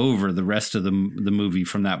all over the rest of the movie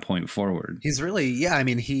from that point forward. He's really,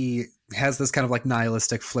 has this kind of like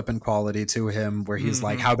nihilistic flippant quality to him where he's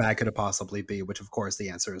like, how bad could it possibly be? Which of course the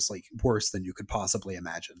answer is like worse than you could possibly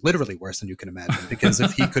imagine, literally worse than you can imagine, because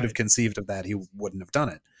if he could have conceived of that, he wouldn't have done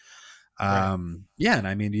it. Yeah, and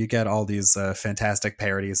I mean, you get all these fantastic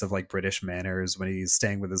parodies of like British manners when he's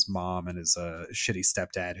staying with his mom and his shitty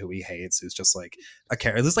stepdad who he hates, who's just like a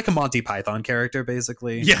character. This is like a Monty Python character,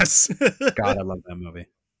 basically. Yes. God, I love that movie.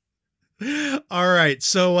 All right,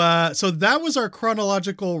 so that was our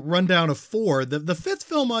chronological rundown of 4. The 5th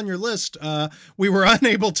film on your list, we were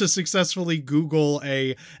unable to successfully Google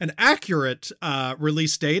an accurate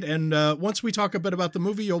release date, and once we talk a bit about the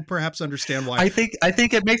movie, you'll perhaps understand why. I think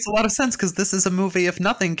it makes a lot of sense because this is a movie, if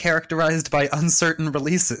nothing, characterized by uncertain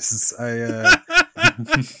releases.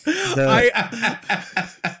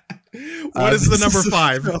 What is the number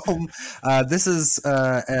 5? This is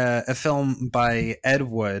a film by Ed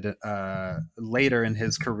Wood later in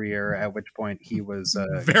his career, at which point he was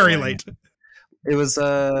very late. It was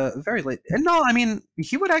very late. And no, I mean,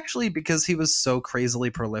 he would actually, because he was so crazily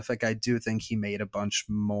prolific, I do think he made a bunch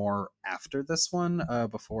more after this one,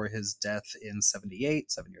 before his death in 78,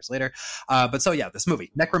 7 years later. But so yeah, this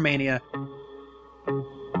movie, Necromania.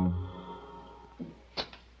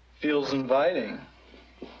 Feels inviting.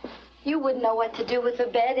 You wouldn't know what to do with the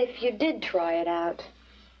bed if you did try it out.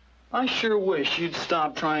 I sure wish you'd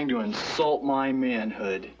stop trying to insult my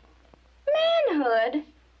manhood. Manhood?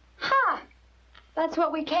 Ha! That's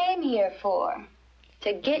what we came here for.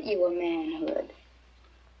 To get you a manhood.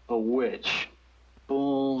 A witch.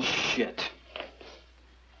 Bullshit.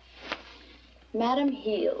 Madam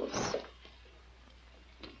Heels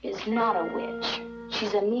is not a witch.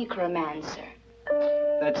 She's a necromancer.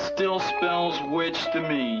 That still spells witch to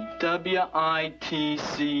me. W-I-T-C-H,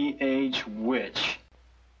 witch.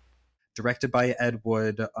 Directed by Ed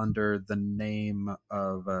Wood under the name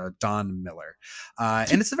of Don Miller.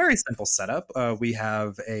 And it's a very simple setup. We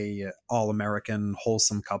have a all-American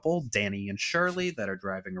wholesome couple, Danny and Shirley, that are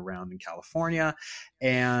driving around in California,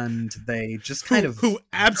 and they just who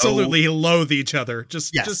absolutely loathe each other.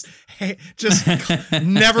 Just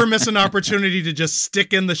never miss an opportunity to just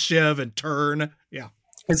stick in the shiv and turn. Yeah.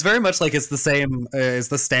 It's very much like it's the same as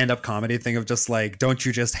the stand-up comedy thing of just like, don't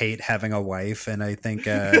you just hate having a wife? And I think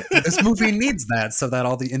this movie needs that so that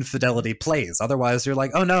all the infidelity plays. Otherwise, you're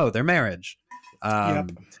like, oh no, their marriage.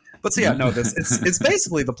 But so yeah, no, it's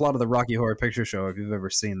basically the plot of the Rocky Horror Picture Show, if you've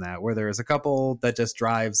ever seen that, where there is a couple that just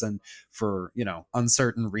drives and for,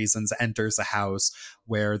 uncertain reasons enters a house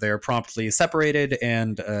where they're promptly separated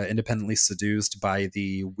and independently seduced by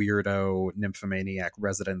the weirdo nymphomaniac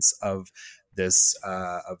residents of this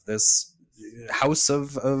house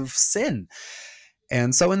of sin.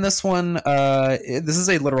 And so in this one, this is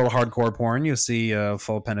a literal hardcore porn. You see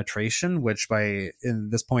full penetration, which in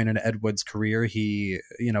this point in Ed Wood's career, he,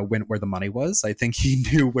 went where the money was. I think he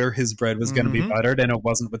knew where his bread was going to be buttered, and it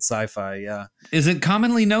wasn't with sci-fi. Yeah. Is it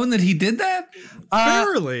commonly known that he did that?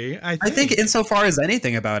 Fairly, I think insofar as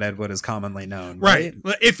anything about Ed Wood is commonly known. Right.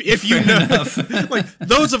 If you know, like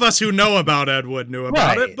those of us who know about Ed Wood knew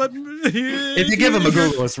about it, but if you give him a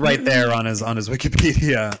Google, it's right there on his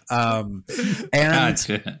Wikipedia. And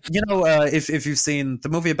if you've seen the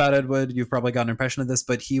movie about Ed Wood, you've probably got an impression of this,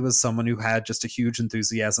 but he was someone who had just a huge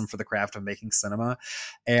enthusiasm for the craft of making cinema.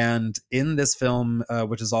 And in this film,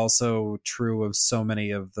 which is also true of so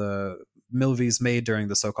many of the movies made during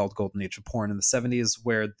the so-called golden age of porn in the 70s,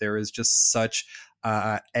 where there is just such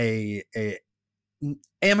a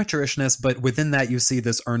amateurishness, but within that you see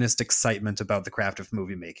this earnest excitement about the craft of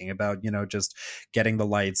movie making, about just getting the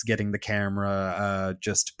lights, getting the camera,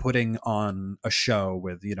 just putting on a show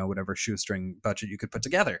with whatever shoestring budget you could put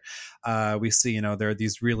together. We see there are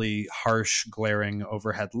these really harsh glaring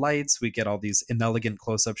overhead lights. We get all these inelegant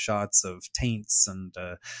close-up shots of taints and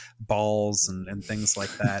balls and things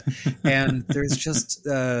like that. And there's just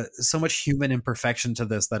so much human imperfection to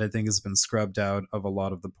this that I think has been scrubbed out of a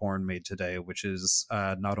lot of the porn made today, which is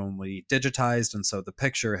not only digitized, and so the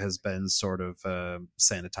picture has been sort of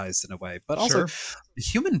sanitized in a way, but also the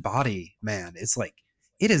human body, man, it's like,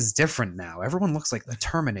 it is different now. Everyone looks like the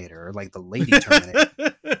Terminator or like the Lady Terminator.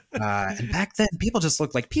 And back then, people just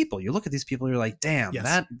looked like people. You look at these people, you're like, damn,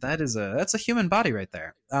 that's a human body right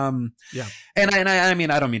there. And I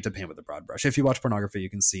mean, I don't mean to paint with a broad brush. If you watch pornography,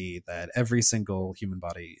 you can see that every single human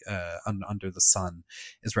body under the sun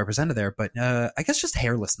is represented there. But I guess just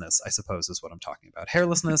hairlessness, I suppose, is what I'm talking about.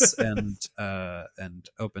 Hairlessness and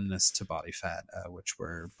openness to body fat, which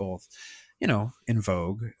were both in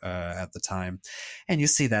vogue at the time. And you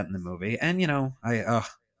see that in the movie. And,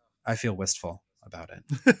 I feel wistful about it.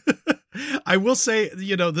 I will say,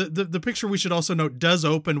 the picture we should also note does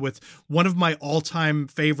open with one of my all-time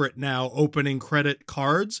favorite now opening credit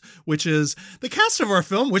cards, which is the cast of our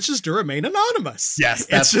film wishes to remain anonymous. Yes,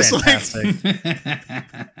 that's it's just fantastic.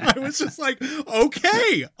 I was just like,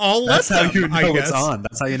 okay, I'll let That's how them, you I know guess. it's on.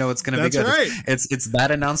 That's how you know it's going to be That's good. right. It's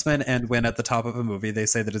that announcement, and when at the top of a movie they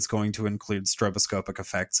say that it's going to include stroboscopic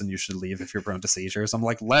effects and you should leave if you're prone to seizures. I'm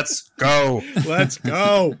like, let's go. Let's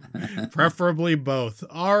go. Preferably both.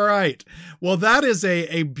 All right. Well, that is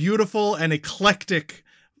a beautiful and eclectic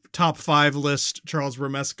top 5 list, Charles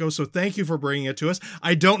Bramesco. So thank you for bringing it to us.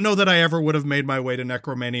 I don't know that I ever would have made my way to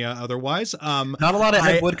Necromania otherwise. Not a lot of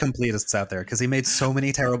Ed Wood completists out there because he made so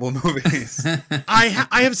many terrible movies. I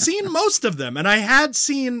have seen most of them, and I had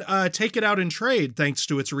seen Take It Out in Trade thanks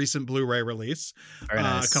to its recent Blu-ray release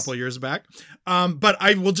Nice. a couple of years back. But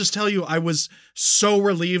I will just tell you, I was so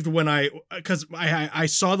relieved when because I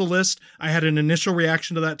saw the list. I had an initial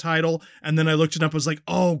reaction to that title, and then I looked it up. I was like,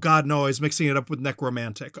 oh God, no, I was mixing it up with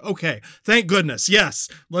Necromantic. Okay, thank goodness. Yes,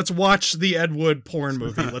 let's watch the Ed Wood porn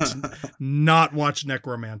movie. Let's not watch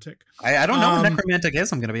Necromantic. I don't know what Necromantic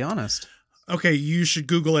is, I'm going to be honest. Okay, you should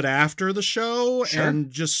Google it after the show Sure. and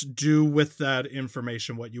just do with that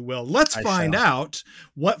information what you will. Let's find out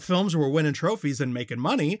what films were winning trophies and making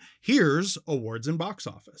money. Here's awards and box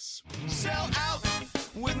office. Sell out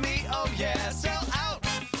with me, oh yeah, sell out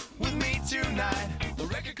with me tonight. The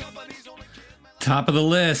record company's only Top of the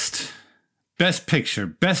list. Best Picture,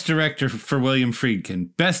 Best Director for William Friedkin,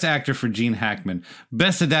 Best Actor for Gene Hackman,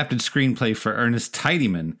 Best Adapted Screenplay for Ernest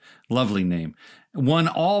Tidyman, lovely name. Won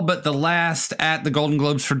all but the last at the Golden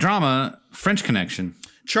Globes for Drama, French Connection.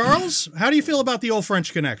 Charles, how do you feel about the old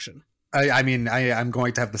French Connection? I mean, I'm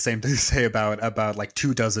going to have the same to say about like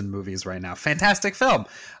 24 movies right now. Fantastic film.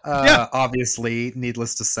 Obviously,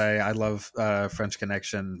 needless to say, I love French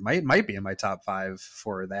Connection. Might be in my top 5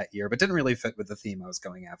 for that year, but didn't really fit with the theme I was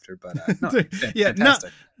going after. But no,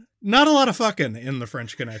 fantastic. Not a lot of fucking in the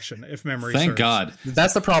French Connection, if memory serves. Thank God.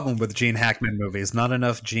 That's the problem with Gene Hackman movies. Not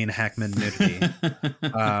enough Gene Hackman nudity.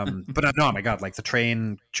 But no, oh my God, like the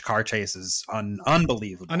train car chase is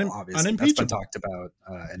unbelievable. Obviously, unimpeachable. That's been talked about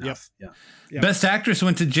enough. Yep. Yeah. Best Actress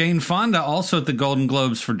went to Jane Fonda, also at the Golden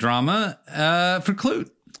Globes for Drama, for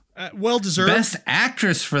Clute. Well deserved. Best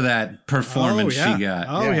Actress for that performance she got.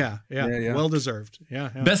 Yeah. Well deserved. Yeah.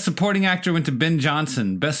 Best Supporting Actor went to Ben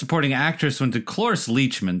Johnson. Best Supporting Actress went to Cloris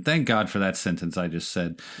Leachman. Thank God for that sentence I just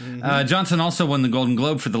said. Mm-hmm. Johnson also won the Golden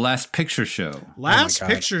Globe for The Last Picture Show. Last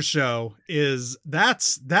Picture Show is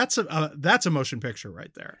that's a motion picture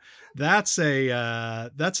right there. That's a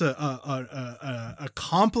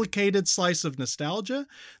complicated slice of nostalgia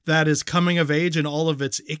that is coming of age in all of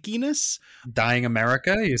its ickiness. Dying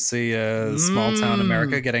America, you see small town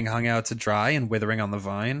America getting hung out to dry and withering on the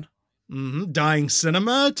vine. Mm-hmm. Dying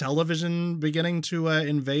cinema, television beginning to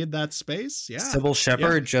invade that space. Yeah, Sybil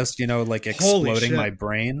Shepherd just like exploding my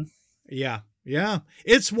brain. Yeah.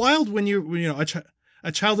 It's wild when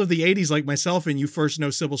a child of the 80s like myself, and you first know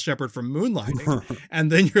Sybil Shepherd from Moonlighting,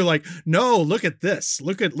 and then you're like, no, look at this.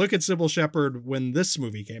 Look at Sybil Shepherd when this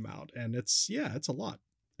movie came out, and it's a lot.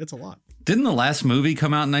 It's a lot. Didn't the last movie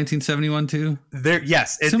come out in 1971 too?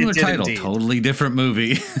 Yes, similar title, indeed. Totally different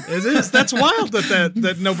movie. It is. That's wild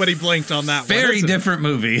that nobody blinked on that. Very different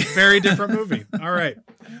movie. Very different movie. All right.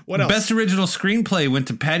 What else? Best Original Screenplay went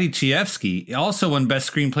to Patty Chayefsky. He also won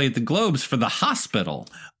Best Screenplay at the Globes for The Hospital.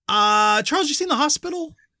 Charles, you seen The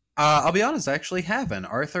Hospital? I'll be honest, I actually haven't.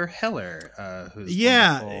 Arthur Hiller, who's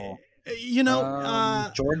wonderful.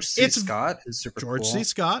 George C. Scott is super George cool. C.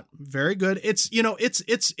 Scott, very good.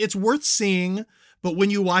 It's worth seeing, but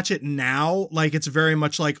when you watch it now, like it's very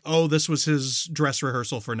much like, oh, this was his dress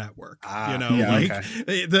rehearsal for Network. The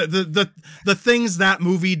things that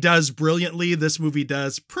movie does brilliantly, this movie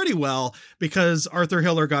does pretty well because Arthur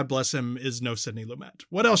Hiller, God bless him, is no Sidney Lumet.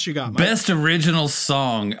 What else you got, Mike? Best Original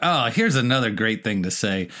Song. Oh, here's another great thing to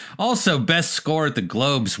say. Also, Best Score at the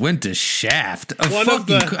Globes went to Shaft.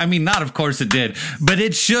 Not of course it did, but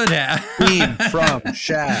it should have. Theme from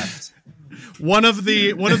Shaft. One of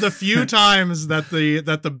the few times that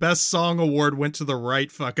the best song award went to the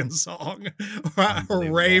right fucking song.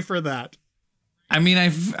 Hooray for that. I mean,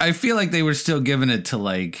 I feel like they were still giving it to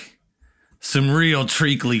like some real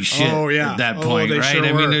treacly shit at that point, right? Sure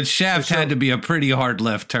I mean, Shaft had to be a pretty hard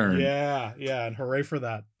left turn. Yeah, and hooray for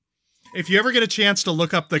that. If you ever get a chance to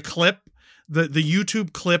look up the clip, the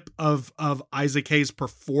YouTube clip of Isaac Hayes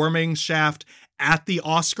performing Shaft at the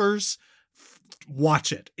Oscars,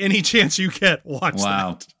 watch it. Any chance you get, watch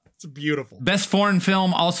that. It's beautiful. Best Foreign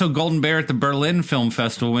Film, also Golden Bear at the Berlin Film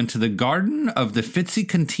Festival, went to The Garden of the Fitzy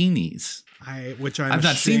Continis. I've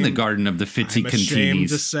not seen The Garden of the Fitzy I'm ashamed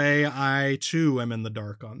to Cantinis. say I too am in the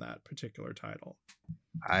dark on that particular title.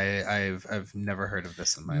 I've never heard of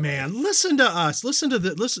this in my life. Man, listen to us. Listen to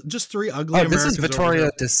just three ugly Americans. This is Vittorio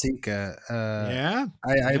De Sica. I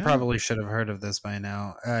Yeah. probably should have heard of this by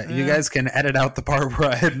now. You guys can edit out the part where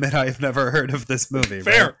I admit I've never heard of this movie.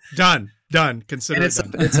 Fair. Right? Done. Consider it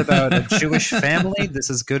done. It's about a Jewish family. This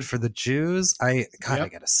is good for the Jews. I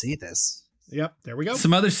gotta see this. Yep, there we go.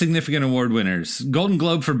 Some other significant award winners. Golden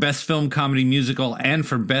Globe for Best Film Comedy Musical and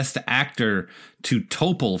for Best Actor to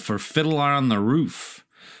Topol for Fiddler on the Roof.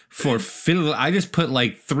 For Fiddler, I just put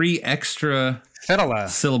like 3 extra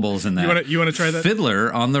syllables in that. You want to try that?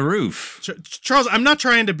 Fiddler on the Roof. Charles, I'm not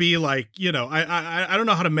trying to be like, I don't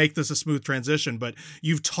know how to make this a smooth transition, but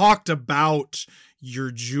you've talked about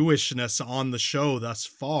your Jewishness on the show thus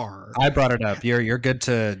far. I brought it up. You're good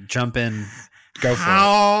to jump in. Go for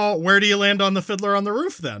it. Where do you land on the Fiddler on the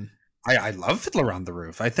Roof then? I love Fiddler on the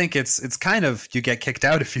Roof. I think it's kind of, you get kicked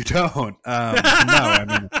out if you don't. No, I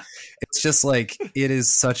mean, it's just like, it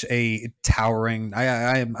is such a towering.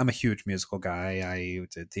 I'm a huge musical guy. I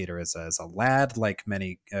did theater as a lad, like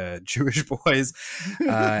many Jewish boys.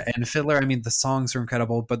 And Fiddler, I mean, the songs are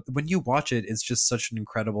incredible, but when you watch it, it's just such an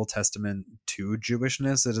incredible testament to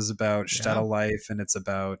Jewishness. It is about shtetl life, and it's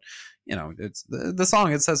about, it's the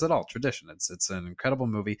song. It says it all. Tradition. It's an incredible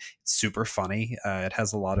movie. It's super funny. It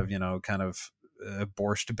has a lot of kind of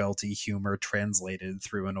borscht belty humor translated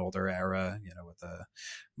through an older era. With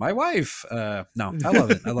my wife. No, I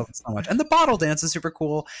love it. I love it so much. And the bottle dance is super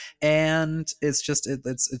cool. And it's just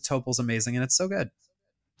Topol's amazing, and it's so good.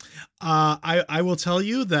 I will tell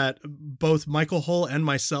you that both Michael Hull and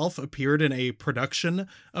myself appeared in a production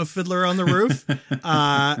of Fiddler on the Roof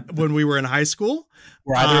when we were in high school.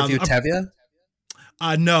 Were either of you Tevye?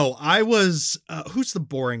 No, I was, who's the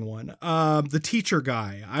boring one? The teacher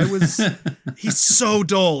guy. He's so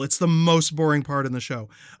dull. It's the most boring part in the show.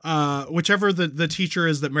 Whichever the teacher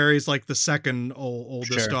is that marries like the second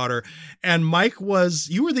oldest daughter. And Mike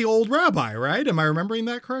you were the old rabbi, right? Am I remembering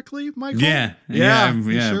that correctly, Michael? Yeah.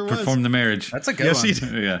 Sure performed the marriage. That's a good one. He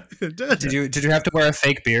did. Yeah. Did you have to wear a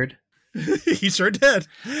fake beard? He sure did.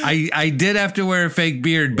 I did have to wear a fake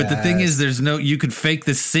beard, but the thing is, you could fake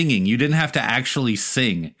the singing. You didn't have to actually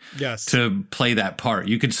sing to play that part.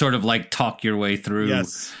 You could sort of like talk your way through.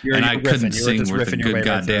 Yes. And I couldn't sing worth a good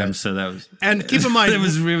goddamn. So that was. And keep in mind, it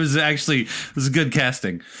was good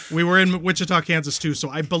casting. We were in Wichita, Kansas too, so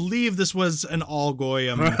I believe this was an all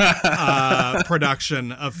Goyim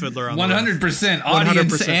production of Fiddler on the Roof. 100%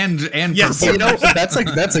 audience and yes.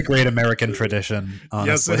 That's a great American tradition.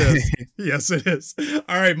 Honestly. Yes, it is. Yes, it is.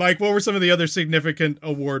 All right, Mike, what were some of the other significant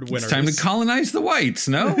award winners? It's time to colonize the whites.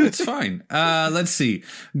 No, it's fine. Let's see.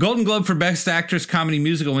 Golden Globe for Best Actress Comedy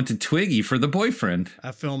Musical went to Twiggy for The Boyfriend.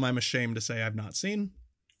 A film I'm ashamed to say I've not seen.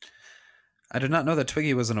 I did not know that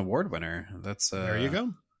Twiggy was an award winner. There you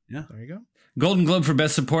go. Yeah. There you go. Golden Globe for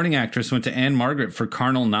Best Supporting Actress went to Anne Margaret for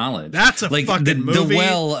Carnal Knowledge. That's a fucking movie. The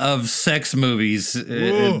well of sex movies.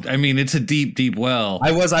 I mean, it's a deep, deep well.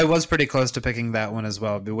 I was pretty close to picking that one as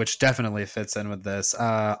well, which definitely fits in with this.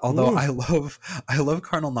 Although I love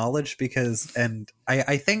Carnal Knowledge because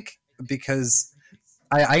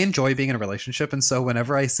I enjoy being in a relationship, and so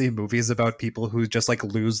whenever I see movies about people who just like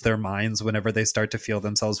lose their minds whenever they start to feel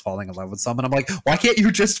themselves falling in love with someone, I'm like, why can't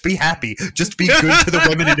you just be happy? Just be good to the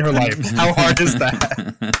women in your life. How hard is that?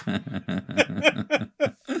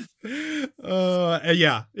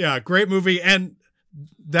 Yeah, great movie, and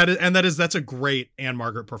that's a great Anne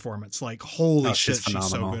Margaret performance. Like, holy shit, she's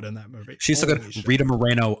so good in that movie. She's so good. Shit. Rita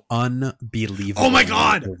Moreno, unbelievable. Oh my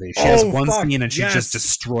god, she has one scene and she just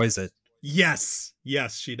destroys it.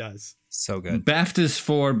 Yes, she does. So good. BAFTAs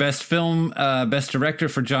for Best Film, Best Director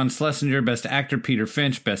for John Schlesinger, Best Actor Peter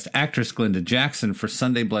Finch, Best Actress Glenda Jackson for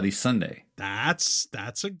Sunday Bloody Sunday. That's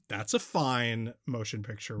a fine motion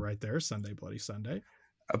picture right there. Sunday Bloody Sunday.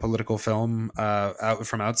 A political film out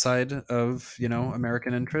from outside of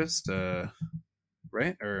American interest,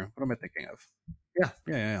 right? Or what am I thinking of?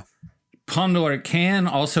 Yeah. Palme d'Or at Cannes,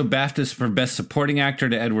 also BAFTAs for Best Supporting Actor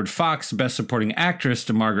to Edward Fox, Best Supporting Actress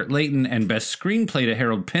to Margaret Leighton, and Best Screenplay to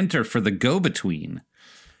Harold Pinter for The Go-Between.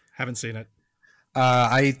 Haven't seen it.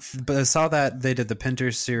 I saw that they did the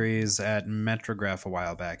Pinter series at Metrograph a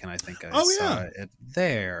while back, and I think I saw it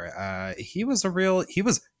there. You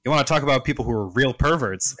want to talk about people who are real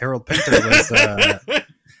perverts. Harold Pinter was...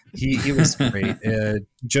 He was great.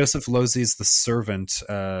 Joseph Losey's The Servant,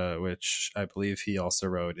 which I believe he also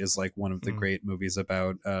wrote, is like one of the great movies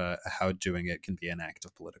about how doing it can be an act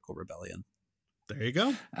of political rebellion. There you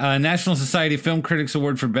go. National Society of Film Critics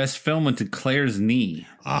Award for Best Film went to Claire's Knee.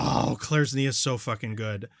 Oh, Claire's Knee is so fucking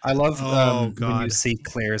good. I love God. when you see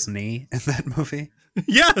Claire's knee in that movie.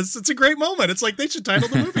 Yes, it's a great moment. It's like they should title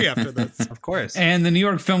the movie after this. Of course. And the New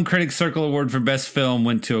York Film Critics Circle Award for Best Film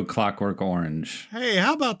went to A Clockwork Orange. Hey,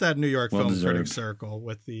 how about that New York Well Film deserved. Critics Circle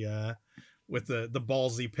with the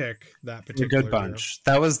ballsy pick that A particular good bunch.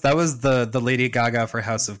 That was the Lady Gaga for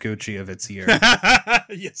House of Gucci of its year.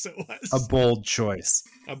 Yes, it was. A bold choice.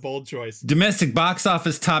 A bold choice. Domestic box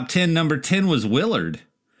office top 10, number 10 was Willard.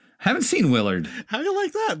 Haven't seen Willard. How do you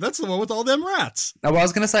like that? That's the one with all them rats. Oh, well, I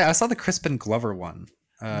was gonna say I saw the Crispin Glover one.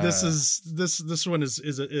 This one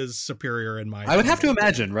is superior in my. I would have to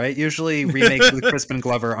imagine, right? Usually remakes with Crispin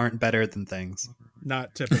Glover aren't better than things.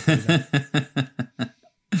 Not typically. No.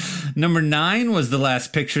 Number 9 was The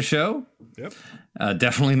Last Picture Show. Yep.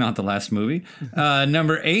 Definitely not the last movie.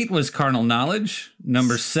 Number 8 was Carnal Knowledge.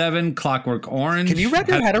 Number 7, Clockwork Orange. Can you wrap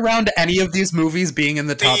your head around any of these movies being in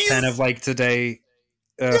the top 10 of like today?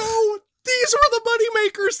 No, these were the money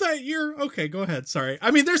makers that year. Okay, go ahead. Sorry.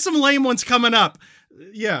 I mean, there's some lame ones coming up.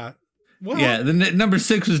 Yeah. Well, yeah, number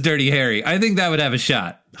 6 was Dirty Harry. I think that would have a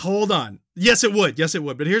shot. Hold on. Yes, it would. Yes, it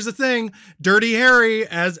would. But here's the thing: Dirty Harry,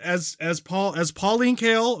 as Pauline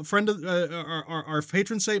Kael, friend of our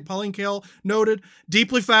patron saint Pauline Kael noted,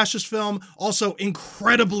 deeply fascist film, also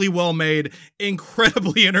incredibly well made,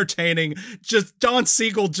 incredibly entertaining. Just Don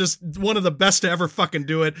Siegel, just one of the best to ever fucking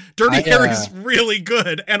do it. Dirty Harry's really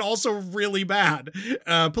good and also really bad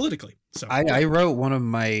politically. So I wrote one of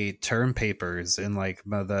my term papers in like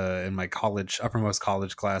in my uppermost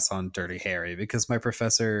college class on Dirty Harry because my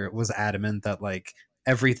professor was adamant that like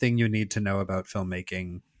everything you need to know about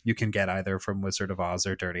filmmaking you can get either from Wizard of Oz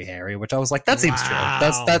or Dirty Harry, which I was like, that seems true.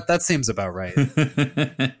 That seems about right.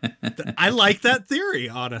 I like that theory,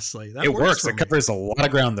 honestly. It works. It covers a lot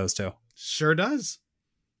of ground, those two. Sure does.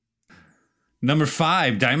 Number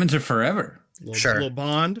 5, Diamonds Are Forever. Little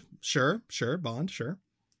Bond. Sure. Bond. Sure.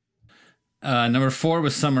 Number 4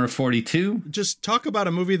 was Summer of 42. Just talk about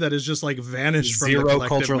a movie that is just like vanished from the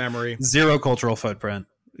collective memory. Zero cultural footprint.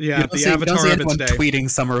 Yeah, the avatar of its day. Tweeting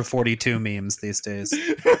Summer of 42 memes these days.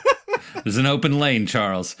 There's an open lane,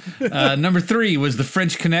 Charles. Number 3 was The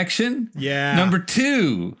French Connection. Yeah. Number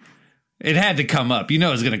 2, it had to come up. You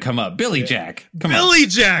know it's going to come up. Billy Jack. Billy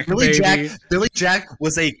Jack, baby. Billy Jack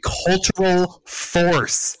was a cultural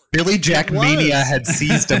force. Billy Jack mania had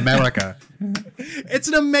seized America. It's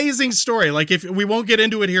an amazing story. Like, if we won't get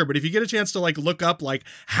into it here, but if you get a chance to like look up like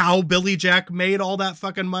how Billy Jack made all that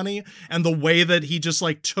fucking money and the way that he just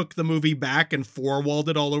like took the movie back and forwarded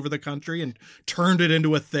it all over the country and turned it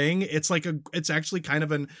into a thing, it's actually kind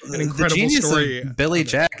of an incredible story. Of Billy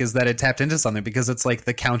Jack is that it tapped into something because it's like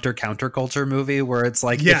the counterculture movie where it's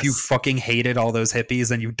like if you fucking hated all those hippies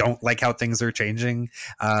and you don't like how things are changing,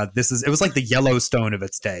 it was like the Yellowstone of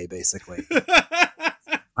its day, basically.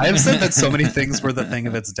 I have said that so many things were the thing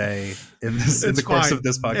of its day in the course of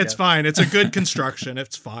this podcast. It's fine. It's a good construction.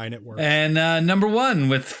 It's fine. It works. And number 1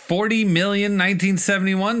 with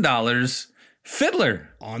 $40,1971, Fiddler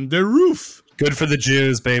on the Roof. Good for the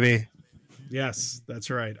Jews, baby. Yes, that's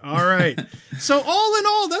right. All right. So all in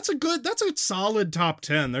all, that's a solid top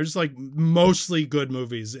 10. There's like mostly good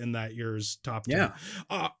movies in that year's top 10. Yeah.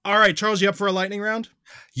 All right, Charles, you up for a lightning round?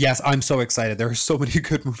 Yes, I'm so excited. There are so many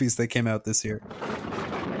good movies that came out this year.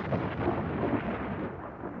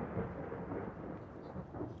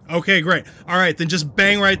 Okay, great. All right, then just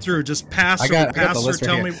bang right through. Just pass or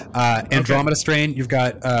tell me. Andromeda Strain. You've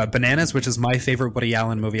got Bananas, which is my favorite Woody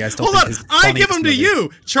Allen movie. I still Hold think on. I give them to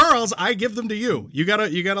you, Charles. I give them to you. You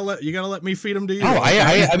gotta let me feed them to you. Oh,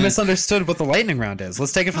 I misunderstood what the lightning round is.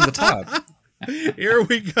 Let's take it from the top. Here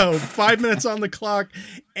we go. 5 minutes on the clock,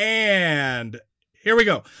 and here we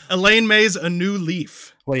go. Elaine May's A New Leaf.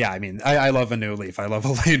 Well, yeah, I mean, I love A New Leaf. I love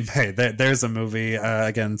Elaine May. There's a movie,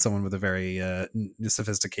 again, someone with a very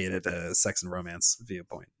sophisticated sex and romance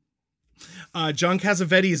viewpoint. John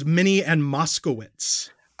Cassavetes' Minnie and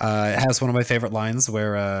Moskowitz. It has one of my favorite lines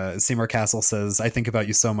where Seymour Castle says, "I think about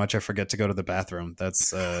you so much I forget to go to the bathroom."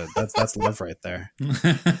 That's love right there.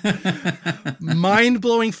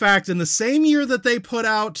 Mind-blowing fact, in the same year that they put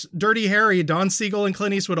out Dirty Harry, Don Siegel and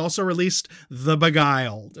Clint Eastwood also released The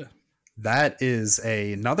Beguiled. That is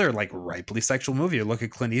another like ripely sexual movie. You look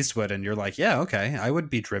at Clint Eastwood and you're like, yeah, okay, I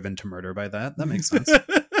would be driven to murder by that. That makes sense.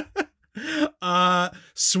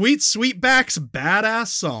 Sweet Sweetback's badass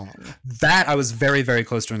song. That I was very, very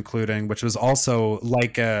close to including, which was also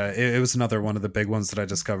like it was another one of the big ones that I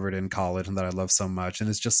discovered in college and that I love so much. And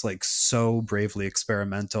it's just like so bravely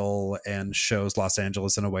experimental and shows Los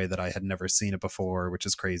Angeles in a way that I had never seen it before, which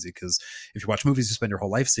is crazy because if you watch movies, you spend your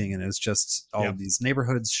whole life seeing it. It's just all of these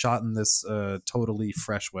neighborhoods shot in this totally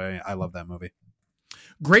fresh way. I love that movie.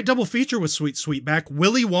 Great double feature with Sweet Sweetback,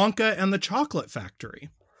 Willy Wonka and the Chocolate Factory.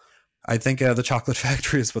 I think the Chocolate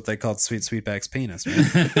Factory is what they called Sweet Sweetback's penis.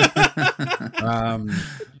 Right?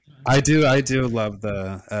 I do love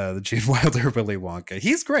the Gene Wilder Willy Wonka.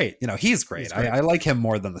 He's great. He's great. I like him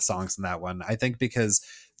more than the songs in that one. I think because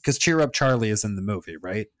Cheer Up Charlie is in the movie,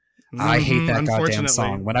 right? I hate that goddamn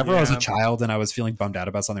song. Whenever I was a child and I was feeling bummed out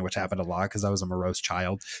about something, which happened a lot because I was a morose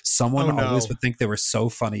child, someone always would think they were so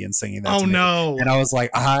funny in singing that to me. And I was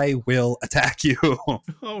like, I will attack you.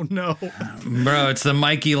 Oh no. Bro, it's the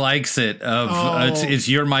Mikey Likes It of it's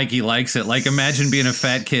your Mikey Likes It. Like, imagine being a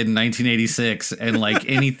fat kid in 1986 and like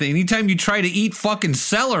anytime you try to eat fucking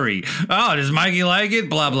celery. Oh, does Mikey like it?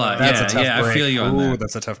 Blah blah. That's a tough break. I feel you on that.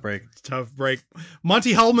 That's a tough break. Tough break.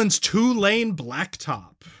 Monty Hellman's Two-Lane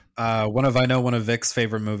Blacktop. One of Vic's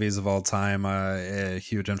favorite movies of all time. A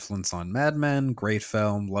huge influence on Mad Men. Great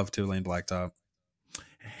film. Love Two-Lane Blacktop.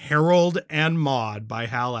 Harold and Maude by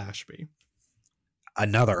Hal Ashby.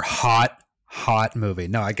 Another hot movie.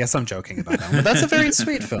 No, I guess I'm joking about that one. But that's a very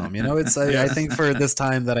sweet film. It's I think for this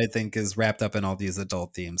time that I think is wrapped up in all these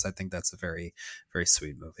adult themes, I think that's a very, very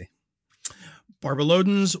sweet movie. Barbara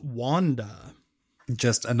Loden's Wanda.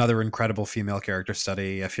 Just another incredible female character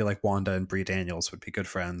study. I feel like Wanda and Brie Daniels would be good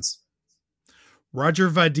friends. Roger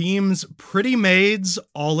Vadim's Pretty Maids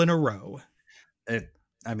All in a Row. I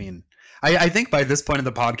think by this point in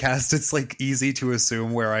the podcast, it's like easy to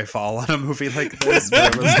assume where I fall on a movie like this. Where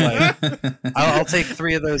it was like, I'll take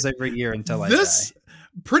 3 of those every year until I die.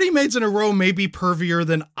 Pretty Maids in a Row may be pervier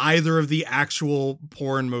than either of the actual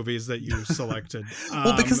porn movies that you selected.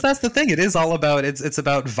 Well, because that's the thing. It is all about it's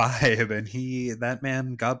about vibe, and that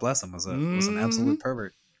man, God bless him, was an absolute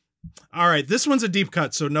pervert. All right, this one's a deep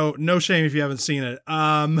cut, so no shame if you haven't seen it.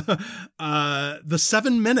 The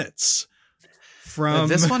 7 Minutes from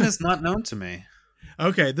this one is not known to me.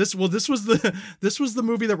 Okay, this was the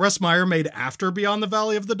movie that Russ Meyer made after Beyond the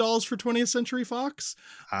Valley of the Dolls for 20th Century Fox.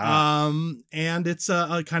 And it's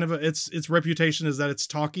a kind of its reputation is that it's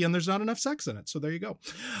talky and there's not enough sex in it. So there you go.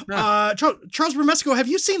 Charles Bramesco, have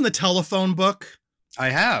you seen The Telephone Book? I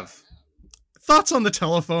have. Thoughts on The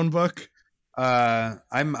Telephone Book?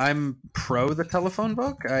 I'm pro The Telephone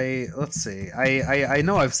Book. Let's see. I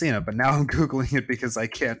know I've seen it, but now I'm Googling it because I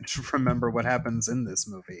can't remember what happens in this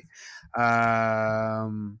movie.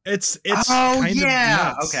 It's kind of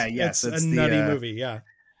nuts. Okay, yes, it's a nutty movie. Yeah,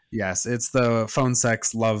 yes, it's the phone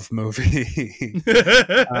sex love movie.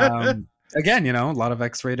 Again, a lot of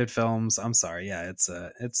X-rated films. I'm sorry. Yeah, it's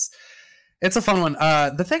a fun one.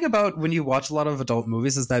 The thing about when you watch a lot of adult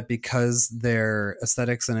movies is that because their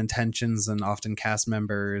aesthetics and intentions and often cast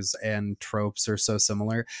members and tropes are so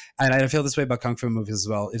similar, and I feel this way about Kung Fu movies as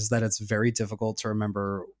well, is that it's very difficult to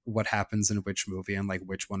remember what happens in which movie and like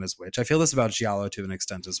which one is which. I feel this about Giallo to an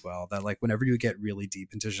extent as well, that like whenever you get really deep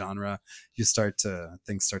into genre, things start to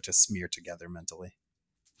smear together mentally.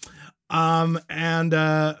 We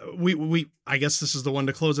I guess this is the one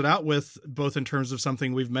to close it out with, both in terms of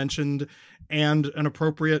something we've mentioned and an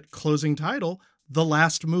appropriate closing title, The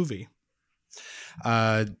Last Movie.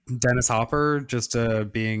 Dennis Hopper just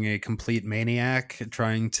being a complete maniac,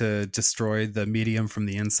 trying to destroy the medium from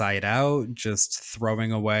the inside out, just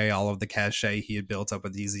throwing away all of the cachet he had built up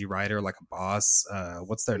with Easy Rider like a boss.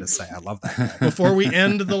 What's there to say? I love that guy. Before we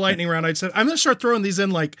end the lightning round, I said I'm going to start throwing these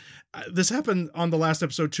in. Like this happened on the last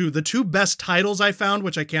episode too. The 2 best titles I found,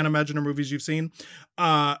 which I can't imagine are movies you've seen.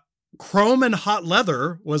 Chrome and Hot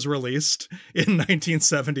Leather was released in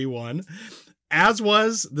 1971. This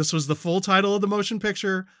was the full title of the motion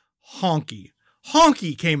picture, Honky.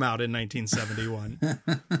 Honky came out in 1971.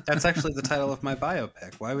 That's actually the title of my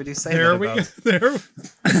biopic. Why would you say that?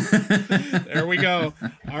 There we go.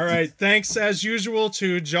 All right. Thanks, as usual,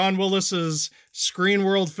 to John Willis's Screen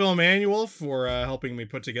World Film Annual for helping me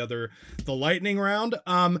put together the lightning round.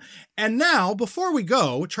 And now, before we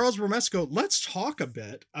go, Charles Bramesco, let's talk a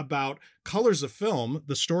bit about Colors of Film,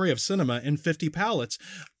 the story of cinema in 50 palettes.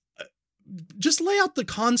 Just lay out the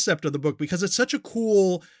concept of the book, because it's such a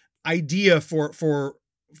cool idea for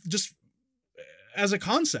just as a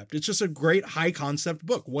concept. It's just a great high concept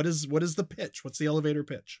book. What is the pitch? What's the elevator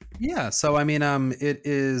pitch? Yeah, so I mean, it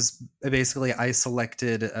is basically, I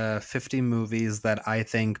selected 50 movies that I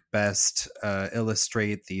think best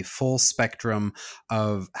illustrate the full spectrum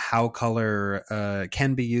of how color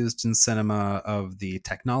can be used in cinema, of the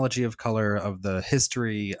technology of color, of the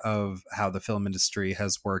history of how the film industry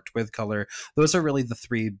has worked with color. Those are really the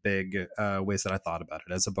three big ways that I thought about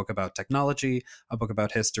it: as a book about technology, a book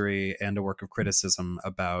about history, and a work of criticism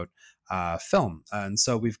about film. And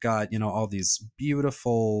so we've got, all these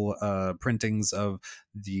beautiful printings of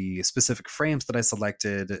the specific frames that I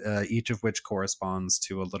selected, each of which corresponds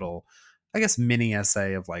to a little, I guess, mini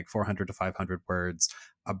essay of like 400 to 500 words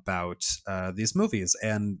about these movies.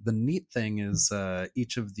 And the neat thing is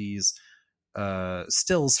each of these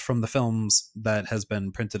stills from the films that has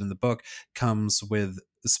been printed in the book comes with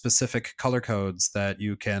specific color codes that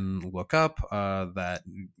you can look up that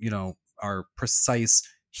are precise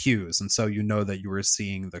hues, and so that you are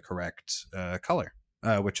seeing the correct color,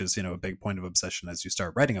 which is a big point of obsession as you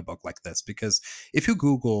start writing a book like this, because if you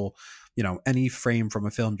Google any frame from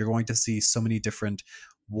a film, you're going to see so many different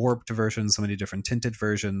warped versions, so many different tinted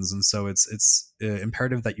versions, and so it's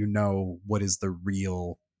imperative that what is the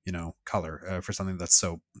real color for something that's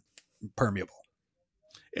so permeable.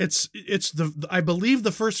 It's I believe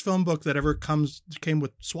the first film book that ever came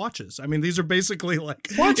with swatches. I mean, these are basically like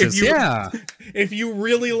swatches. If you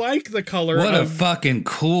really like the color, what a fucking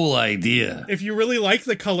cool idea! If you really like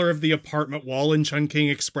the color of the apartment wall in Chungking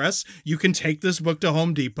Express, you can take this book to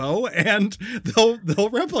Home Depot and they'll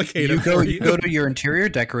replicate it. You go to your interior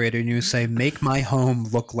decorator and you say, "Make my home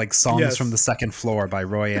look like Songs from the Second Floor" by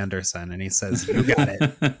Roy Anderson, and he says, "You got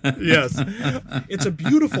it." Yes, it's a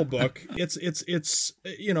beautiful book. It's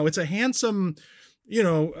it's a handsome,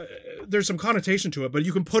 there's some connotation to it, but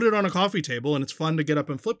you can put it on a coffee table and it's fun to get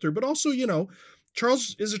up and flip through. But also,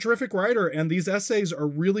 Charles is a terrific writer and these essays are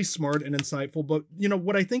really smart and insightful. But,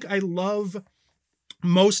 what I think I love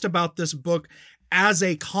most about this book as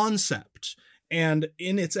a concept and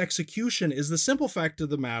in its execution is the simple fact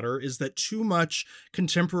of the matter is that too much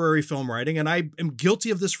contemporary film writing, and I am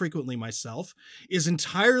guilty of this frequently myself, is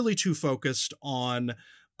entirely too focused on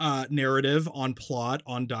narrative, on plot,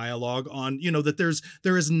 on dialogue, on that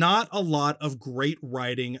there is not a lot of great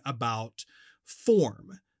writing about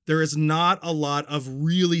form. There is not a lot of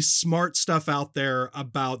really smart stuff out there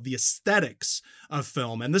about the aesthetics of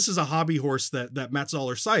film. And this is a hobby horse that Matt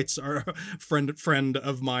Zoller Seitz, our friend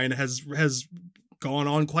of mine, has gone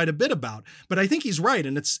on quite a bit about. But I think he's right,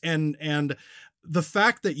 and it's and the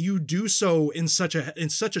fact that you do so in such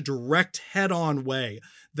a direct head-on way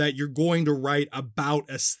that you're going to write about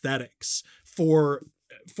aesthetics for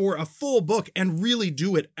a full book and really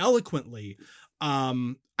do it eloquently,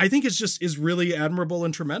 I think is really admirable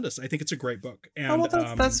and tremendous. I think it's a great book. And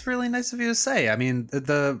that's really nice of you to say. I mean,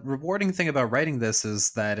 the rewarding thing about writing this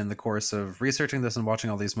is that in the course of researching this and watching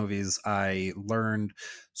all these movies, I learned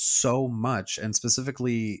so much. And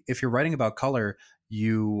specifically, if you're writing about color,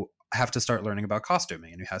 you have to start learning about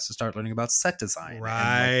costuming, and you have to start learning about set design, right,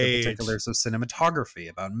 and like the particulars of cinematography,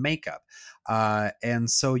 about makeup, and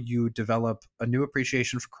so you develop a new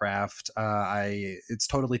appreciation for craft. It's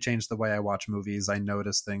totally changed the way I watch movies. I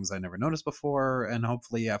notice things I never noticed before, and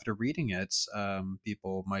hopefully after reading it,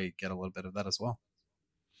 people might get a little bit of that as well.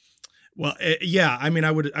 Well, yeah, I mean,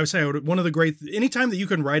 I would say one of the great, anytime that you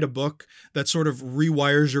can write a book that sort of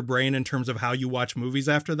rewires your brain in terms of how you watch movies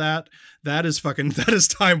after that is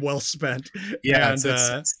time well spent. Yeah, and,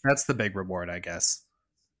 that's the big reward, I guess.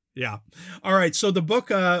 Yeah. All right. So the book,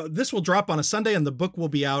 this will drop on a Sunday and the book will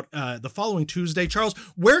be out the following Tuesday. Charles,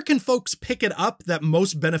 where can folks pick it up that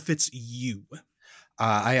most benefits you?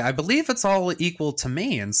 I believe it's all equal to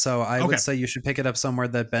me, and so I would say you should pick it up somewhere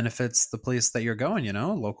that benefits the place that you're going,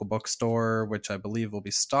 local bookstore, which I believe will be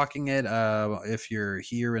stocking it. If you're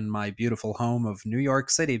here in my beautiful home of New York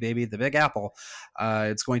City, baby, the Big Apple,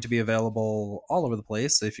 it's going to be available all over the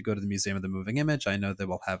place. If you go to the Museum of the Moving Image, I know they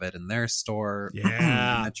will have it in their store.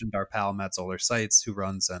 Yeah. I mentioned our pal Matt Zoller Seitz, who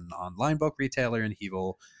runs an online book retailer, and he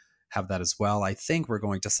will have that as well. I think we're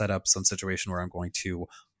going to set up some situation where I'm going to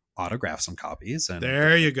autograph some copies, and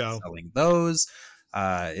there you go, selling those.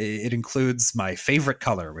 It includes my favorite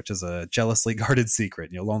color, which is a jealously guarded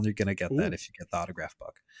secret. You're only going to get that if you get the autograph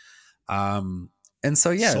book. And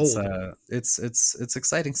so yeah, it's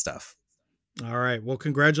exciting stuff. All right, well,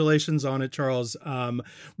 congratulations on it, Charles.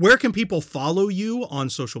 Where can people follow you on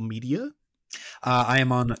social media? I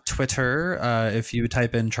am on Twitter. If you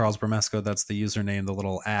type in Charles Bramesco, that's the username. The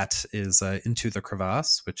little @ is Into the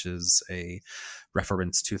Crevasse, which is a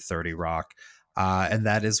reference to 30 Rock. And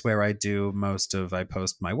that is where I do I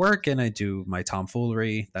post my work and I do my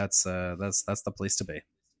tomfoolery. That's the place to be.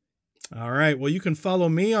 All right. Well, you can follow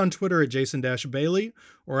me on Twitter at Jason-Bailey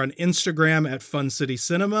or on Instagram at Fun City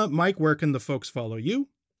Cinema. Mike, where can the folks follow you?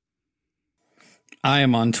 I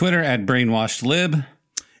am on Twitter at BrainwashedLib.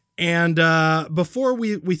 And before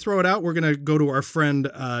we throw it out, we're going to go to our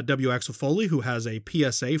friend W. Axel Foley, who has a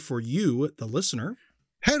PSA for you, the listener.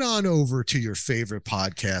 Head on over to your favorite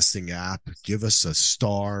podcasting app. Give us a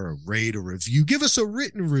star, a rate, a review. Give us a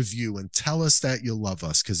written review and tell us that you love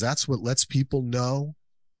us, because that's what lets people know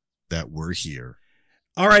that we're here.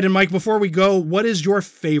 All right. And Mike, before we go, what is your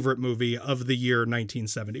favorite movie of the year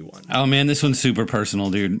 1971? Oh, man, this one's super personal,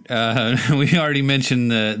 dude. We already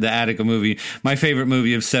mentioned the Attica movie. My favorite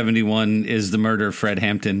movie of 71 is The Murder of Fred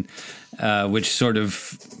Hampton, which sort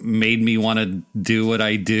of made me want to do what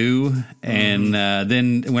I do. And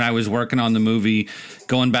then when I was working on the movie,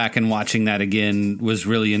 going back and watching that again was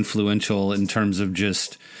really influential in terms of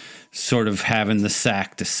just sort of having the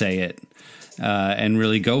sack to say it. And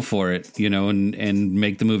really go for it, and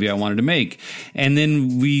make the movie I wanted to make. And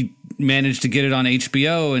then we managed to get it on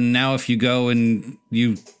HBO. And now if you go and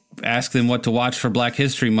you ask them what to watch for Black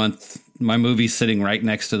History Month, my movie's sitting right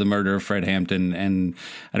next to The Murder of Fred Hampton. And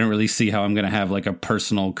I don't really see how I'm going to have like a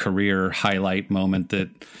personal career highlight moment that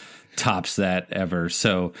tops that ever.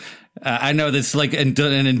 So I know that's like an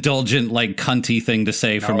indulgent, like cunty thing to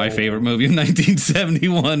say for my favorite movie of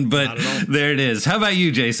 1971, but there it is. How about you,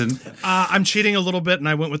 Jason? I'm cheating a little bit, and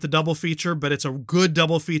I went with the double feature, but it's a good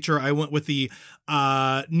double feature. I went with the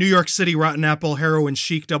New York City Rotten Apple Heroin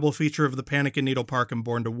Chic double feature of The Panic in Needle Park and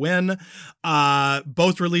Born to Win.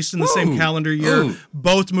 Both released in the same calendar year. Ooh.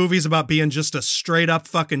 Both movies about being just a straight up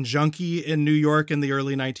fucking junkie in New York in the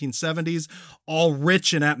early 1970s. All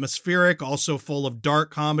rich and atmospheric, also full of dark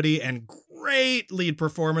comedy and great lead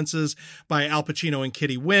performances by Al Pacino and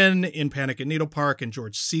Kitty Wynn in Panic at Needle Park and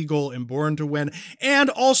George Segal in Born to Win. And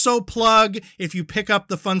also plug, if you pick up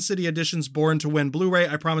the Fun City Edition's Born to Win Blu-ray,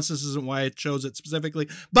 I promise this isn't why I chose it specifically,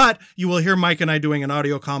 but you will hear Mike and I doing an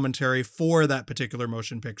audio commentary for that particular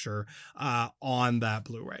motion picture on that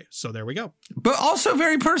Blu-ray. So there we go. But also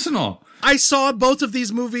very personal. I saw both of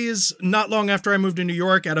these movies not long after I moved to New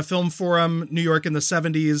York at a film forum, New York in the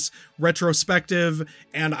 70s, retrospective,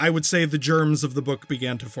 and I would say the germs of the book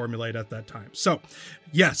began to formulate at that time. So,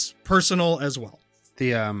 yes, personal as well.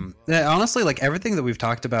 Honestly, like everything that we've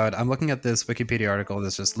talked about, I'm looking at this Wikipedia article.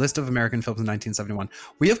 This just list of American films in 1971.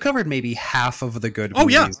 We have covered maybe half of the good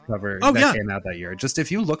movies that came out that year. Just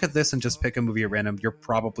if you look at this and just pick a movie at random, you're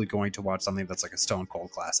probably going to watch something that's like a stone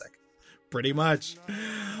cold classic. Pretty much.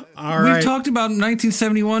 All right. We've talked about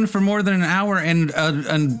 1971 for more than an hour,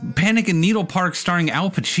 and Panic in Needle Park starring Al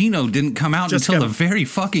Pacino didn't come out until the very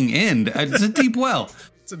fucking end. It's a deep well.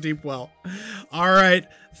 It's a deep well. All right.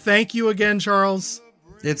 Thank you again, Charles.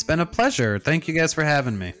 It's been a pleasure. Thank you guys for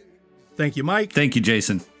having me. Thank you, Mike. Thank you,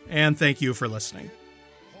 Jason. And thank you for listening.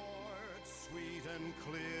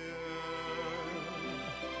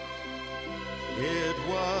 It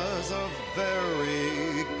was a very